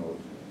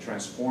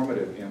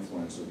transformative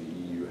influence of the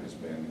EU has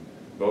been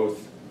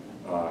both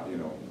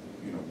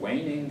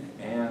waning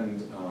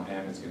and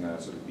it's going to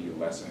sort of be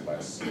less and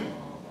less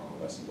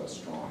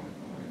strong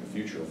in the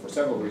future for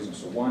several reasons.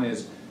 So one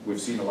is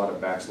we've seen a lot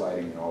of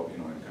backsliding in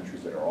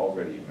countries that are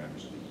already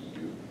members of the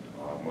EU,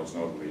 most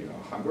notably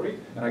Hungary.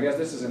 And I guess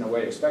this is in a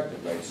way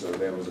expected, right? So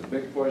there was a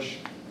big push,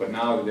 but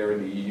now that they're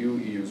in the EU,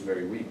 EU is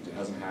very weak. It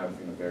doesn't have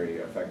very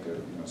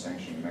effective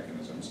sanctioning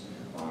mechanisms.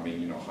 I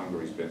mean,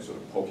 Hungary's been sort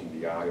of poking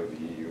the eye of the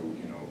EU,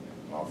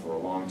 for a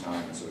long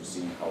time and sort of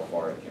seeing how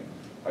far it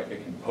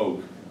can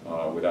poke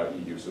without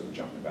EU sort of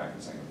jumping back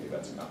and saying, okay,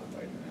 that's enough,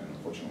 right? And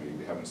unfortunately,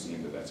 we haven't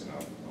seen that that's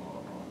enough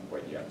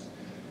quite yet.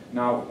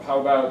 Now, how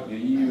about the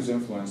EU's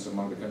influence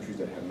among the countries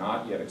that have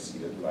not yet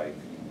acceded, like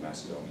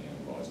Macedonia,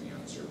 Bosnia,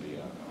 and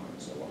Serbia,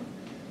 and so on?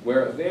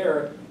 Where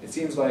there, it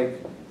seems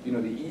like the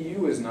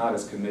EU is not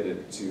as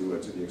committed to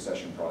the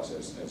accession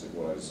process as it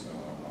was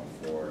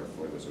for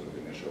the sort of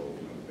initial,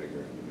 the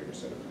bigger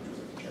set of countries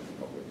like the Czech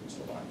Republic and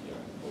Slovakia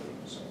and Poland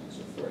and so on and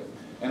so forth.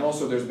 And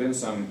also, there's been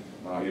some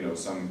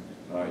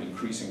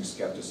increasing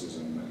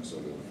skepticism and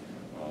sort of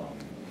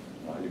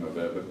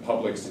the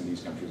publics in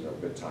these countries are a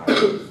bit tired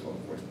of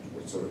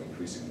what sort of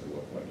increasingly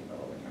look like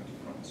empty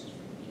promises from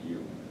the EU.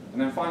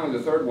 And then finally,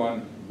 the third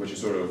one, which is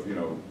sort of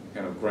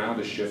kind of ground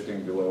is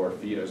shifting below our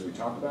feet as we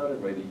talk about it,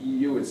 right? The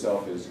EU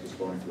itself is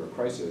going through a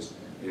crisis.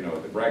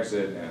 The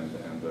Brexit and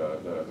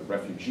the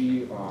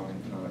refugee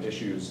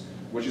issues,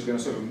 which is going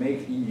to sort of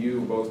make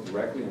EU both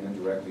directly and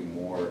indirectly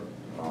more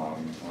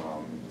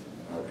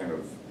kind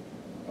of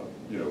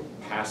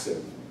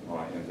passive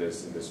in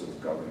this sort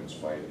of governance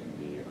fight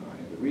in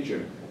the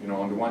region.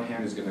 On the one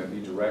hand, is going to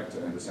be direct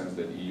in the sense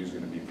that the EU is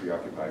going to be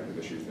preoccupied with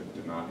issues that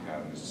do not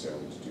have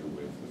necessarily to do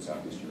with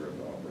Southeast Europe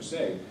per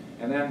se.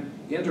 And then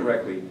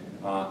indirectly,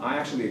 I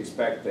actually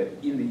expect that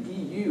in the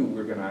EU,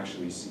 we're going to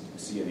actually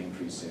see an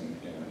increase in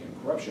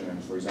corruption.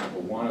 And for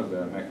example, one of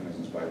the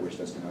mechanisms by which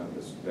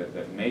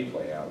that may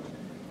play out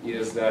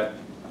is that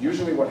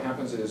usually what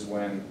happens is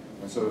when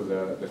sort of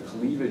the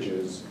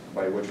cleavages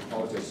by which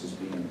politics is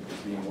being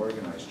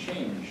organized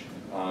change,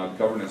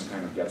 governance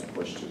kind of gets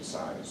pushed to the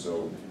side.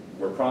 So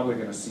we're probably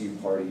going to see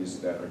parties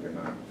that are going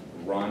to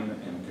run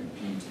and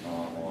compete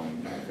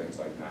on things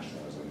like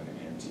nationalism and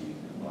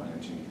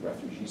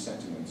anti-refugee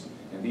sentiments.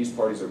 And these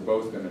parties are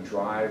both going to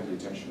drive the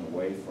attention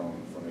away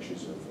from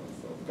issues of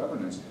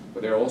governance,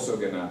 but they're also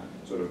going to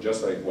sort of,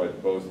 just like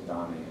what both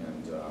Dani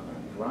and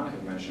Karan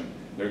have mentioned,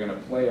 they're going to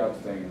play up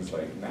things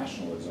like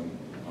nationalism,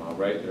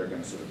 right? They're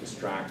going to sort of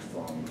distract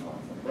from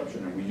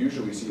corruption. And we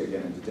usually see,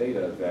 again, in the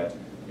data that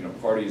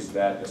parties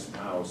that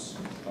espouse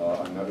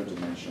another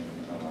dimension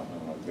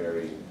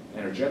very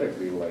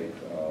energetically, like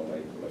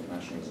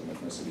nationalism,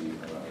 ethnicity,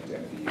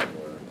 identity,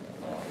 or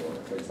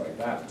things like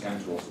that,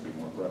 tend to also be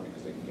more corrupt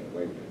because they can get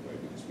away with it,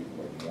 right? Because people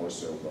are more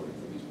so voting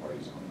for these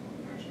parties on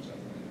dimensions of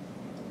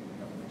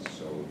governance.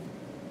 So,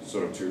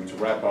 sort of to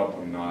wrap up,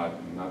 I'm not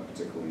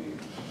particularly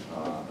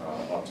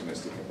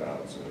optimistic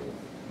about sort of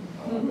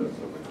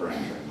the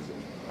current trends in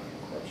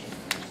corruption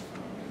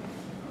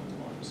and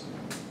democracy.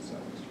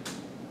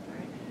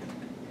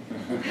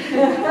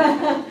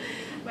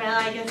 Well,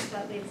 I guess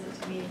that leads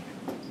it to be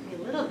a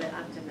little bit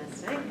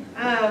optimistic.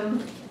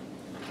 I'll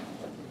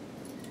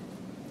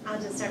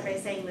just start by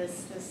saying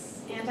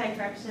this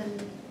anti-corruption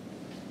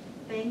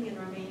thing in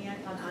Romania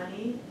called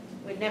ANI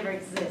would never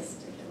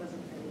exist if it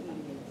wasn't for the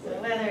EU. So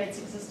whether its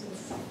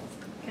existence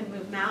can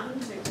move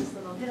mountains or just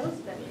little hills,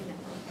 but you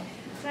know.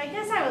 So I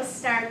guess I will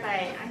start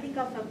by, I think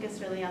I'll focus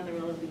really on the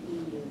role of the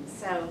EU.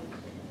 So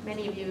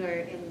many of you are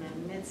in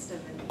the midst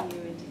of an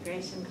EU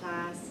integration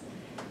class.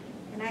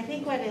 And I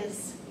think what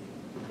is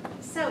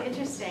so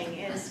interesting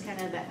is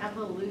kind of the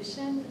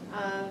evolution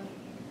of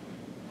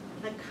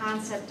the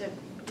concept of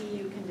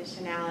EU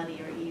conditionality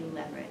or EU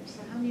leverage.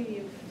 So how many of you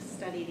have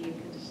studied EU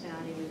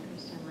conditionality with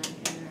Christian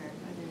Lankin or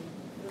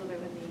a little bit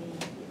with me?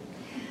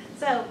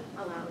 So,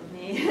 a lot with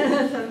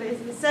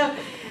me. So,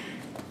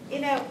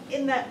 you know,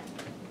 in the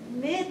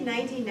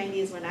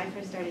mid-1990s when I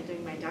first started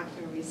doing my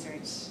doctoral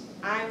research,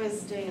 I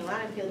was doing a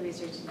lot of field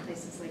research in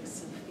places like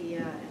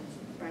Sofia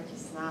and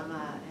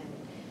Bratislava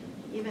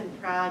and even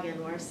Prague and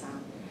Warsaw.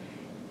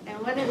 And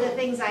one of the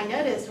things I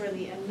noticed were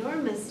the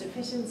enormous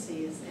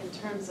deficiencies in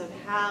terms of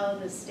how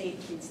the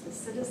state treats the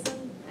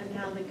citizen and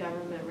how the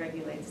government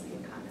regulates the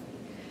economy.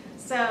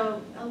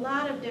 So a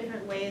lot of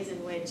different ways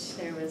in which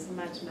there was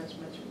much, much,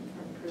 much room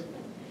for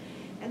improvement.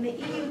 And the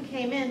EU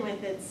came in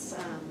with its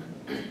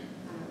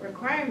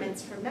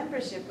requirements for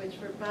membership, which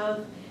were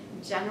both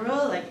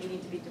general, like you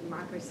need to be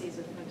democracies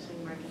with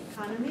functioning market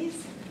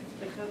economies,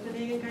 the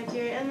Copenhagen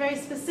criteria, and very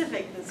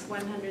specific, this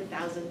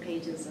 100,000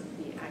 pages of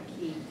the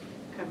acquis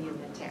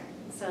communautaire.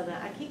 So the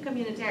acquis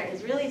communautaire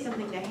is really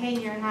something to hang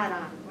your hat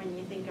on when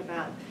you think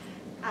about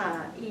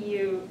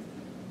EU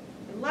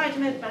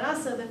enlargement, but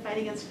also the fight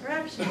against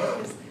corruption,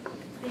 because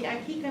the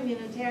acquis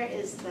communautaire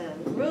is the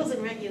rules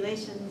and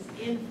regulations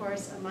in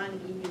force among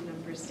EU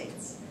member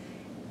states.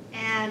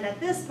 And at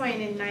this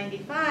point in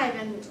 '95,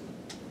 and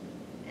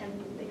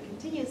it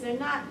continues, they're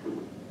not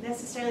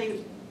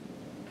necessarily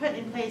put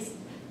in place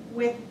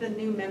with the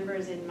new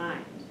members in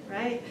mind,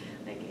 right?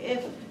 Like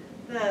if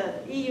the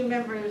EU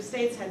member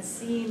states had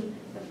seen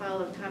the fall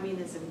of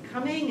communism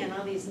coming and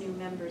all these new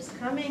members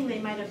coming, they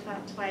might have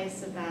thought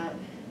twice about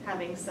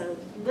having so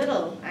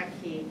little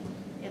acquis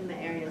in the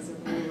areas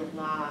of rule of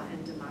law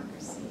and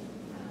democracy,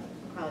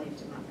 quality of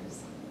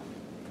democracy.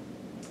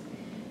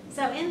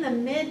 So in the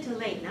mid to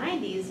late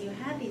 90s, you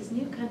had these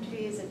new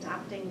countries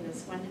adopting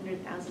this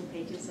 100,000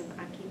 pages of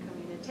acquis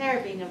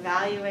communautaire, being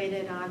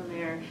evaluated on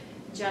their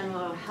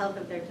general health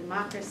of their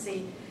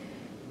democracy.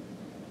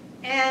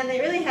 And they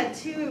really had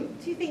two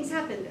things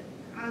happen.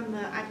 On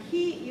the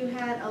acquis, you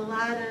had a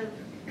lot of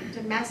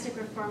domestic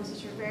reforms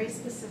which were very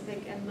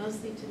specific and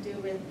mostly to do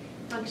with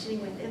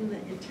functioning within the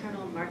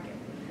internal market.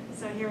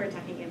 So here we're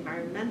talking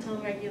environmental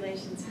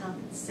regulations, health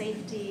and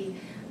safety,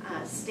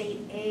 state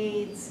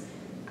aids,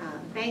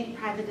 bank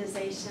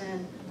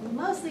privatization,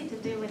 mostly to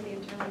do with the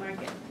internal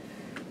market,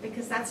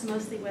 because that's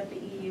mostly what the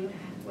EU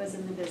was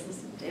in the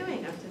business of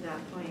doing up to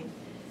that point.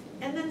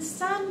 And then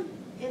some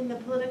in the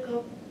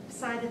political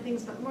side of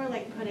things, but more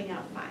like putting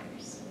out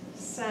fires.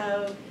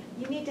 So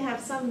you need to have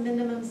some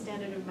minimum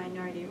standard of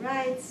minority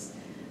rights.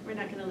 We're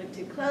not going to look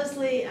too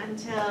closely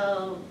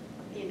until,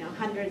 you know,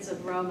 hundreds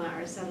of Roma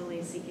are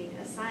suddenly seeking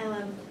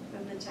asylum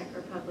from the Czech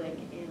Republic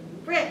in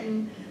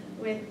Britain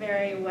with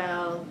very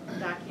well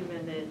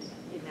documented,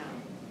 you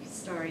know,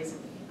 stories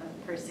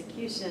of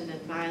persecution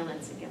and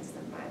violence against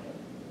them by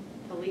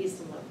the police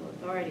and local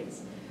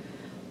authorities.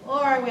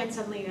 Or when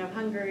suddenly you have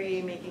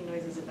Hungary making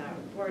noises about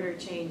border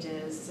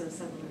changes, so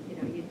suddenly, you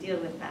know, you deal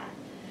with that.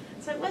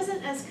 So it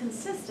wasn't as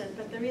consistent,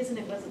 but the reason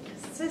it wasn't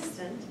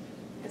consistent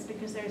is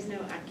because there's no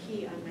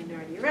acquis on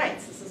minority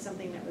rights. This is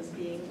something that was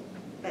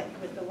that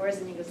with the wars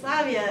in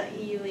Yugoslavia,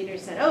 EU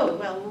leaders said, oh,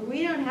 well,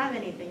 we don't have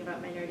anything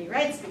about minority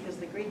rights because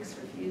the Greeks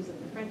refused and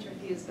the French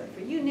refused, but for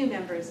you new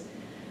members,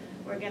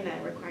 we're going to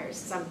require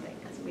something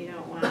because we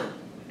don't want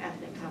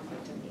ethnic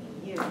conflict in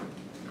the EU.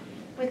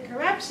 With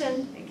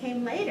corruption, it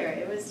came later.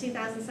 It was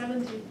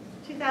 2007 to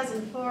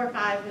 2004 or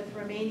 5 with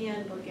Romania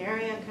and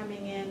Bulgaria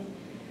coming in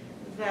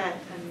that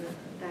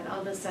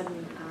all of a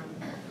sudden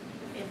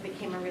it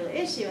became a real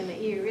issue, and the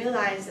EU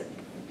realized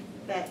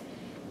that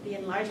the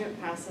enlargement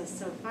process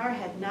so far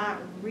had not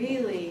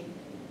really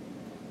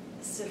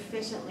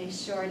sufficiently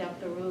shored up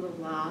the rule of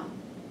law,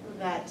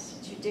 that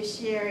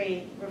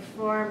judiciary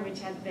reform, which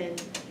had been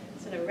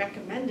sort of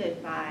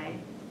recommended by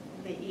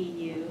the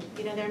EU,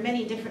 you know, there are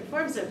many different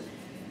forms of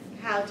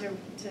how to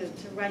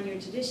run your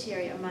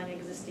judiciary among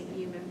existing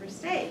EU member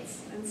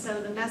states. And so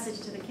the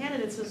message to the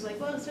candidates was like,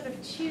 well, sort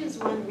of choose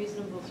one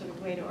reasonable sort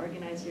of way to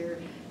organize your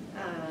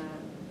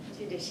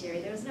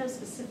judiciary. There was no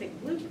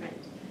specific blueprint.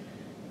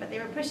 But they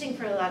were pushing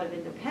for a lot of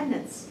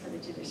independence for the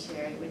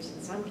judiciary, which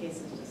in some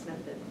cases just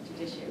meant that the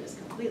judiciary was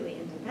completely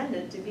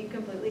independent to be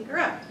completely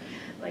corrupt,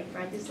 like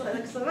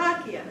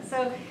Slovakia.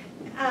 So,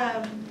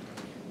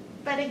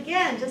 but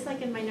again, just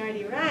like in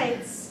minority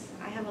rights,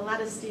 I have a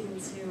lot of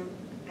students who,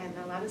 and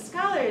a lot of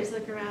scholars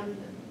look around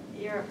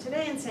Europe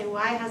today and say,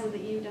 why hasn't the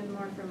EU done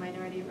more for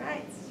minority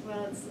rights?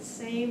 Well, it's the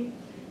same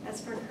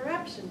as for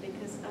corruption,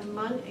 because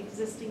among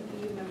existing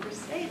EU member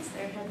states,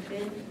 there had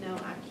been no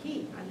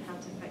acquis on how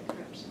to fight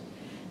corruption.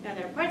 Now,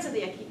 there are parts of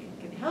the acquis that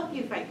can help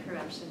you fight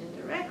corruption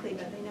indirectly,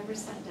 but they never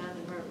sat down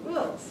and wrote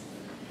rules.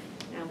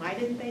 Now, why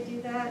didn't they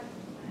do that?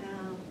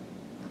 Well,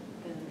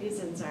 the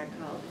reasons are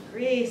called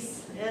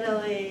Greece,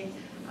 Italy,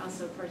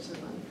 also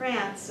Portugal and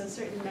France, so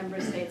certain member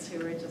states who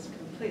were just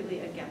completely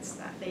against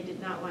that. They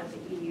did not want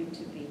the EU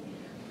to be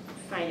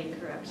fighting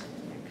corruption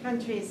in their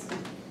countries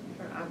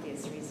for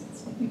obvious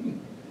reasons.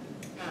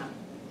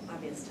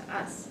 Obvious to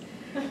us.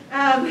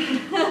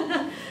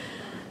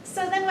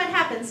 So then what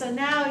happens? So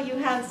now you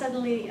have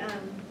suddenly,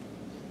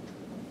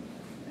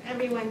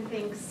 everyone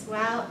thinks,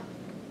 well,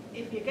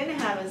 if you're going to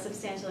have a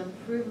substantial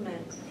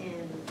improvement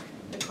in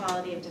the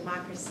quality of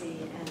democracy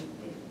and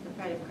if the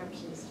fight of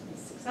corruption is to be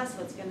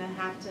successful, it's going to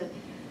have to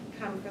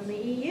come from the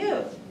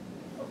EU.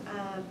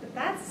 But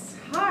that's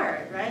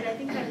hard, right? I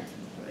think I've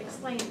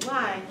explained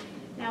why.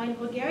 Now in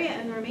Bulgaria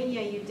and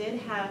Romania, you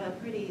did have a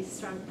pretty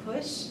strong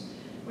push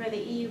where the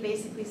EU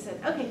basically said,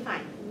 okay,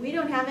 fine, we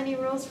don't have any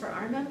rules for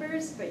our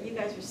members, but you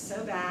guys are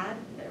so bad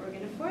that we're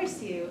going to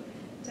force you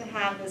to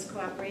have this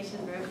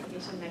cooperation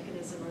verification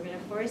mechanism. We're going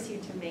to force you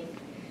to make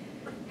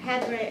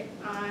headway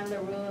on the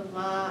rule of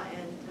law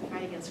and the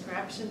fight against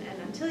corruption,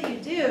 and until you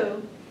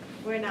do,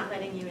 we're not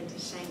letting you into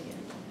Schengen.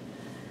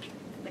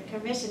 The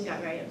Commission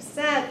got very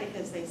upset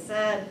because they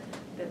said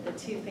that the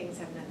two things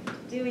have nothing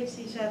to do with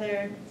each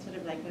other, sort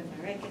of like when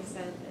Mareka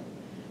said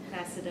that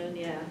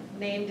Macedonia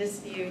name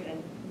dispute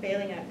and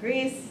bailing out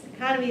Greece,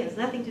 economy has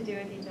nothing to do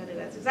with each other.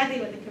 That's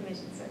exactly what the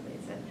Commission said. They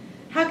said,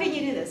 how can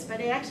you do this? But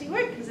it actually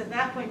worked because at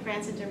that point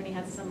France and Germany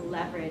had some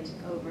leverage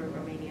over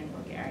Romania and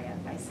Bulgaria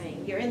by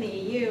saying, you're in the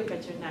EU,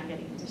 but you're not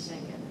getting into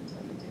Schengen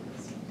until you do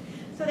this.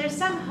 So there's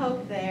some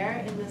hope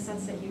there in the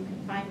sense that you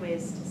can find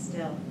ways to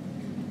still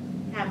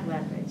have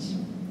leverage.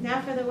 Now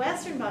for the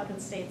Western Balkan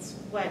states,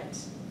 what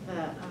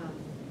the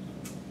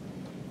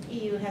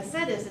EU has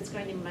said is it's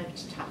going to be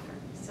much tougher.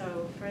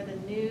 So for the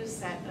new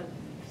set of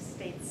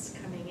states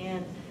coming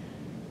in,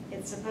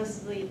 it's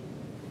supposedly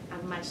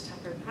a much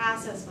tougher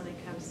process when it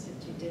comes to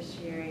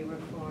judiciary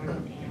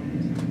reform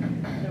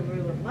and the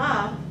rule of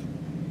law.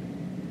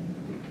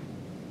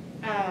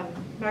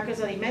 Marco's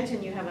already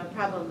mentioned you have a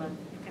problem of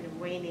kind of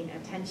waning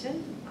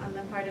attention on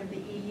the part of the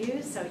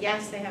EU. So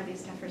yes, they have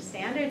these tougher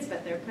standards,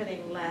 but they're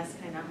putting less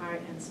kind of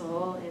heart and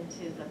soul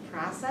into the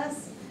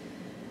process.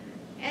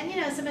 And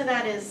you know, some of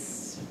that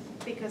is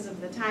because of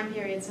the time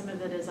period, some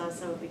of it is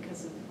also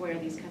because of where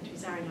these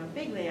countries are and how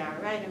big they are,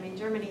 right? I mean,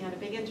 Germany had a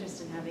big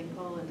interest in having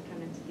Poland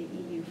come into the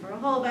EU for a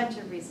whole bunch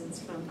of reasons,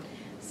 from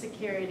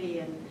security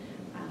and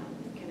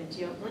kind of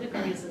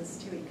geopolitical reasons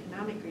to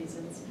economic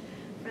reasons.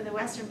 For the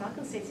Western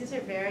Balkan states, these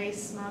are very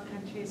small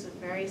countries with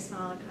very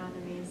small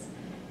economies.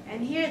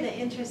 And here the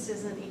interest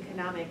isn't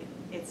economic,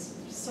 it's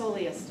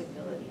solely a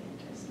stability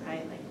interest,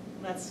 right? Like,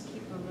 let's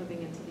keep them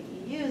moving into the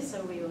EU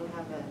so we will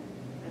have a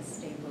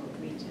stable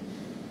region.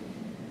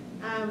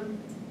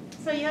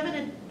 So you have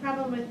a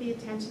problem with the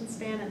attention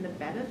span and the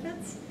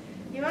benefits.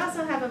 You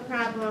also have a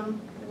problem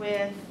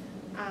with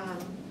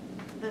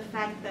the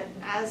fact that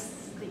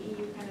as the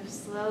EU kind of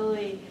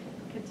slowly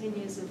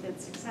continues with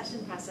its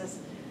succession process,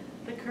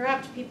 the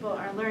corrupt people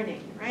are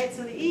learning, right?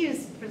 So the EU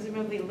is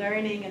presumably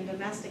learning, and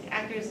domestic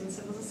actors and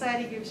civil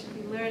society groups should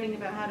be learning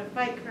about how to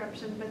fight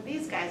corruption, but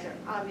these guys are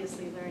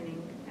obviously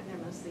learning, and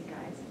they're mostly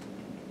guys.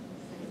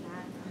 Say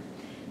that.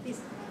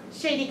 These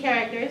shady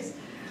characters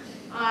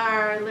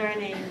are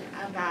learning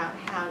about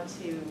how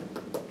to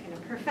kind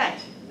of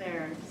perfect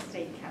their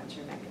state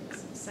capture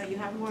mechanisms. So you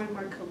have more and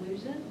more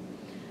collusion.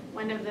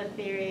 One of the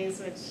theories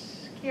which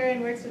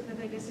Kieran works with in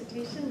their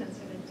dissertation that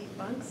sort of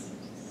debunks,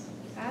 which is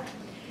sad,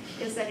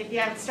 is that if you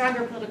have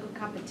stronger political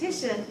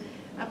competition,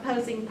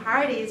 opposing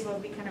parties will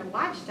be kind of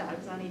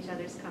watchdogs on each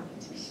other's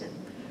competition.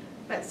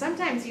 But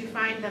sometimes you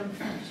find them,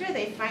 sure,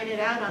 they fight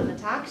it out on the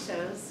talk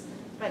shows,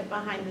 but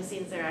behind the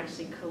scenes they're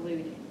actually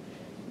colluding.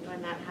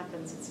 When that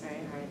happens, it's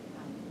very hard.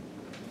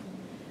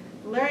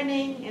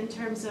 Learning in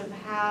terms of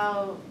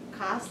how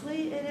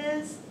costly it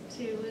is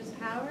to lose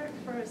power.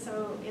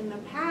 So in the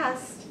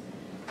past,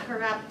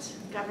 corrupt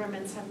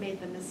governments have made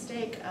the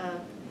mistake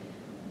of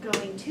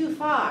going too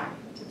far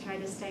to try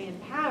to stay in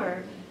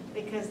power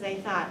because they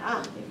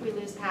thought, if we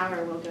lose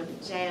power, we'll go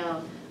to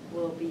jail,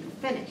 we'll be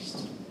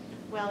finished.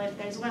 Well, if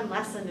there's one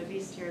lesson of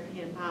East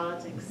European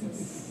politics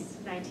since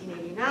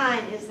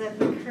 1989, is that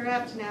the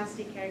corrupt,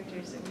 nasty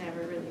characters are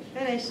never really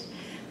finished.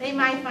 They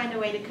might find a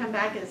way to come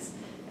back as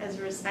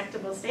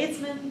respectable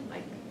statesmen,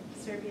 like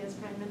Serbia's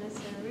Prime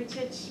Minister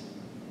Vučić,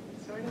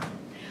 sort of.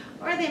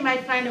 Or they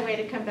might find a way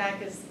to come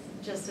back as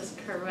just as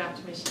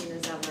corrupt machine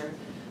as ever,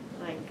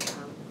 like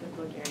the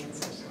Bulgarian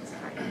Socialist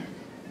Party.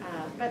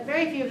 But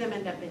very few of them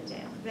end up in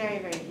jail. Very,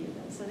 very few of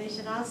them. So they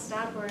should all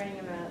stop worrying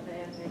about the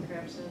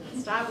anti-corruption,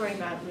 stop worrying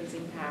about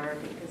losing power,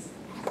 because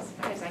as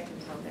far as I can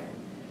tell, they're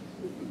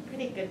in a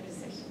pretty good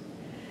position.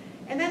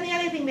 And then the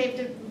other thing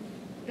they've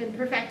been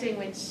perfecting,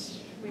 which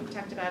we've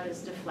talked about,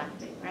 is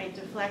deflecting, right?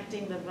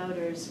 Deflecting the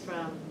voters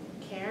from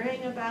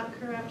caring about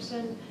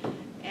corruption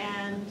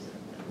and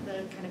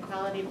the kind of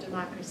quality of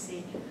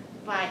democracy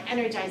by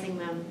energizing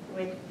them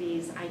with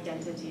these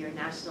identity or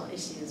national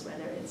issues,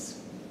 whether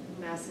it's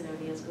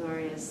Macedonia's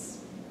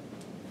glorious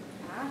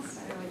past,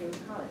 I don't know what you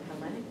would call it,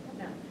 Hellenic?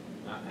 No.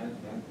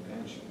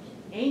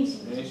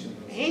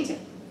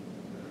 Ancient.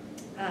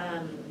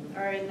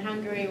 Or in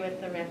Hungary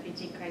with the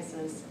refugee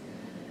crisis,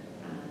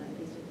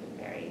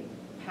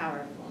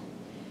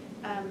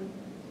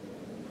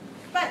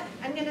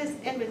 I'm going to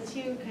end with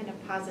two kind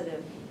of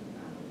positive.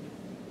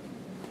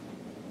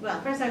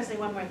 Well, first I would say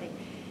one more thing.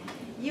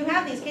 You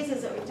have these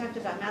cases that we talked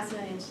about,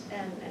 Macedonia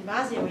and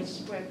Bosnia,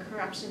 where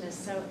corruption is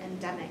so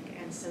endemic,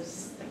 and so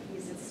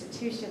these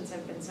institutions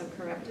have been so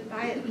corrupted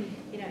by it.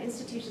 You know,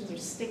 institutions are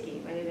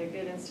sticky, whether they're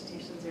good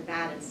institutions or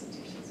bad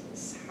institutions.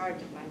 It's hard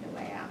to find a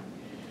way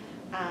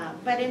out.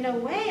 But in a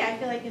way, I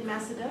feel like in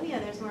Macedonia,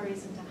 there's more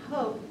reason to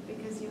hope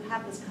because you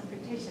have this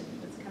confrontation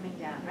that's coming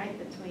down, right,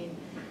 between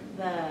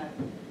the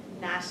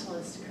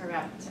nationalist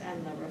corrupt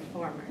and the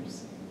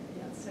reformers.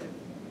 You know, sort of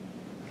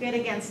good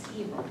against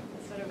evil.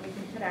 Sort of we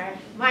can put our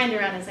mind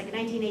around. It's like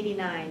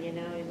 1989, you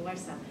know, in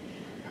Warsaw.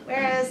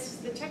 Whereas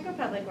the Czech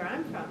Republic, where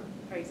I'm from,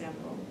 for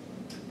example,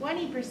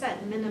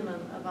 20%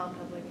 minimum of all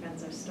public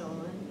funds are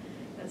stolen.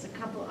 There's a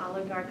couple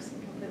oligarchs who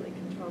completely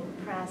control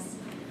the press.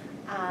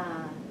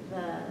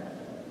 The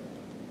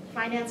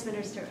finance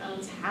minister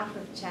owns half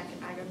of Czech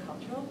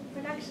agricultural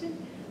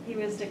production. He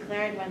was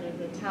declared one of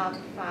the top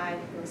 5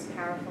 most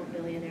powerful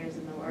billionaires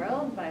in the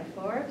world by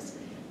Forbes.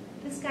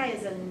 This guy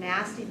is a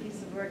nasty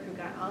piece of work who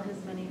got all his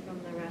money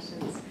from the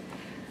Russians.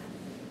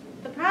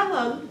 The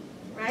problem,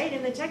 right,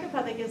 in the Czech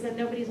Republic is that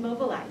nobody's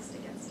mobilized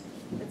against it.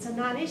 It's a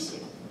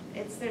non-issue.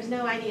 There's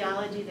no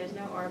ideology, there's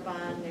no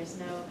Orban, there's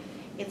no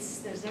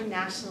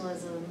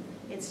nationalism.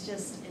 It's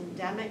just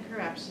endemic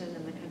corruption,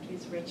 and the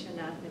country's rich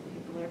enough and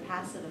people are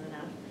passive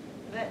enough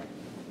that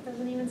it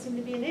doesn't even seem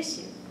to be an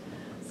issue.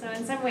 So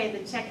in some way,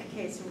 the Czech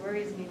case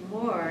worries me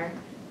more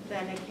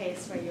than a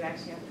case where you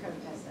actually have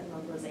protest and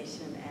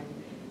mobilization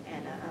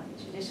and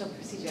a judicial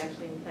procedure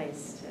actually in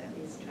place to at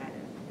least try to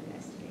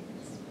investigate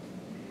this.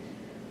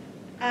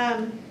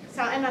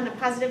 So I'll end on a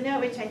positive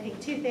note, which I think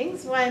 2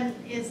 things. One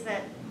is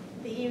that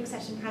the EU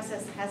accession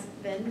process has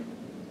been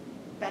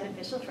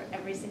beneficial for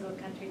every single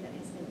country that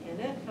has been in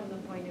it, from the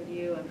point of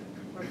view of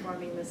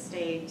reforming the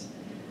state,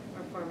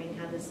 reforming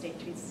how the state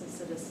treats the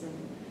citizen,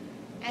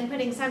 and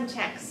putting some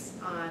checks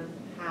on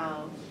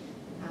how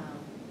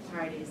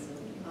parties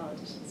and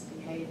politicians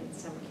behave in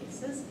some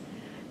cases.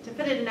 To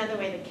put it another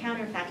way, the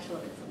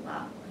counterfactual is a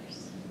lot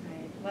worse.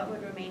 Right? What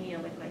would Romania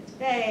look like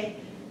today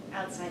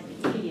outside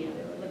the EU?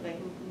 It would look like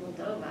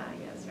Moldova, I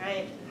guess,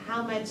 right?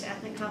 How much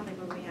ethnic conflict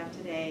would we have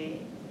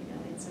today, you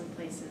know, in some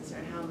places,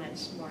 or how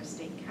much more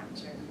state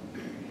capture?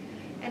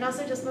 And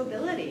also just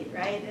mobility,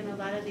 right? In a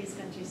lot of these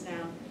countries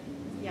now,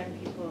 young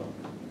people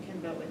can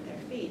vote with their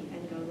feet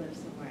and go live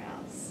somewhere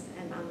else.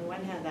 And on the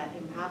one hand, that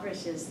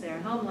impoverishes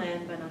their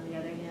homeland, but on the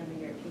other hand,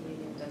 the European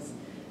Union does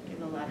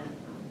give a lot of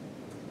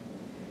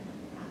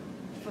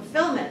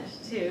fulfillment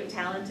to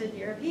talented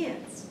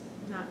Europeans.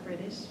 Not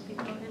British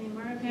people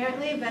anymore,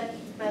 apparently, but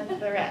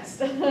the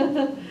rest.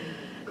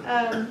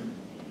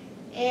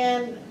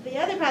 And the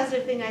other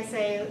positive thing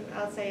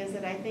I'll say is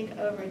that I think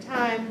over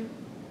time,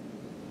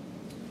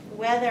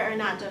 whether or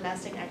not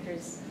domestic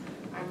actors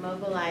are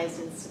mobilized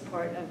in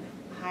support of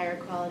higher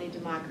quality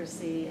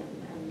democracy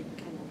and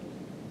kind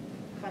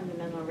of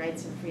fundamental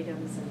rights and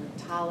freedoms and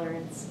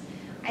tolerance,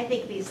 I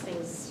think these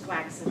things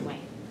wax and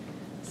wane.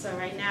 So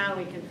right now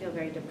we can feel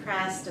very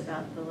depressed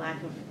about the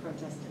lack of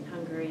protest in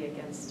Hungary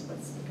against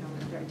what's become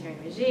an authoritarian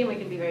regime. We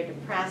can be very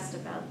depressed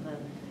about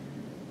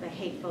the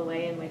hateful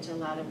way in which a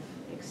lot of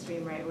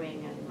extreme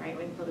right-wing and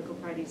right-wing political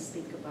parties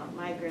speak about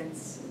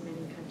migrants in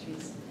many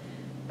countries.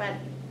 But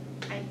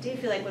I do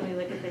feel like when we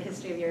look at the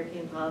history of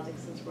European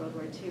politics since World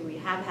War II, we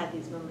have had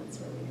these moments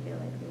where we feel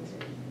like things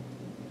are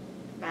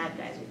bad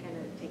guys are kind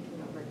of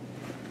taking over.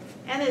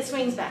 And it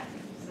swings back.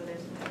 So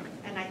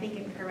and I think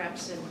in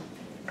corruption,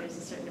 there's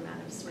a certain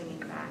amount of swinging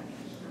back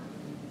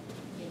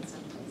in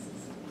some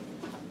places.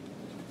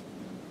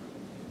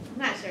 I'm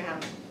not sure how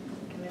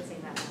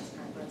convincing that last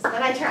part was,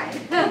 but I tried.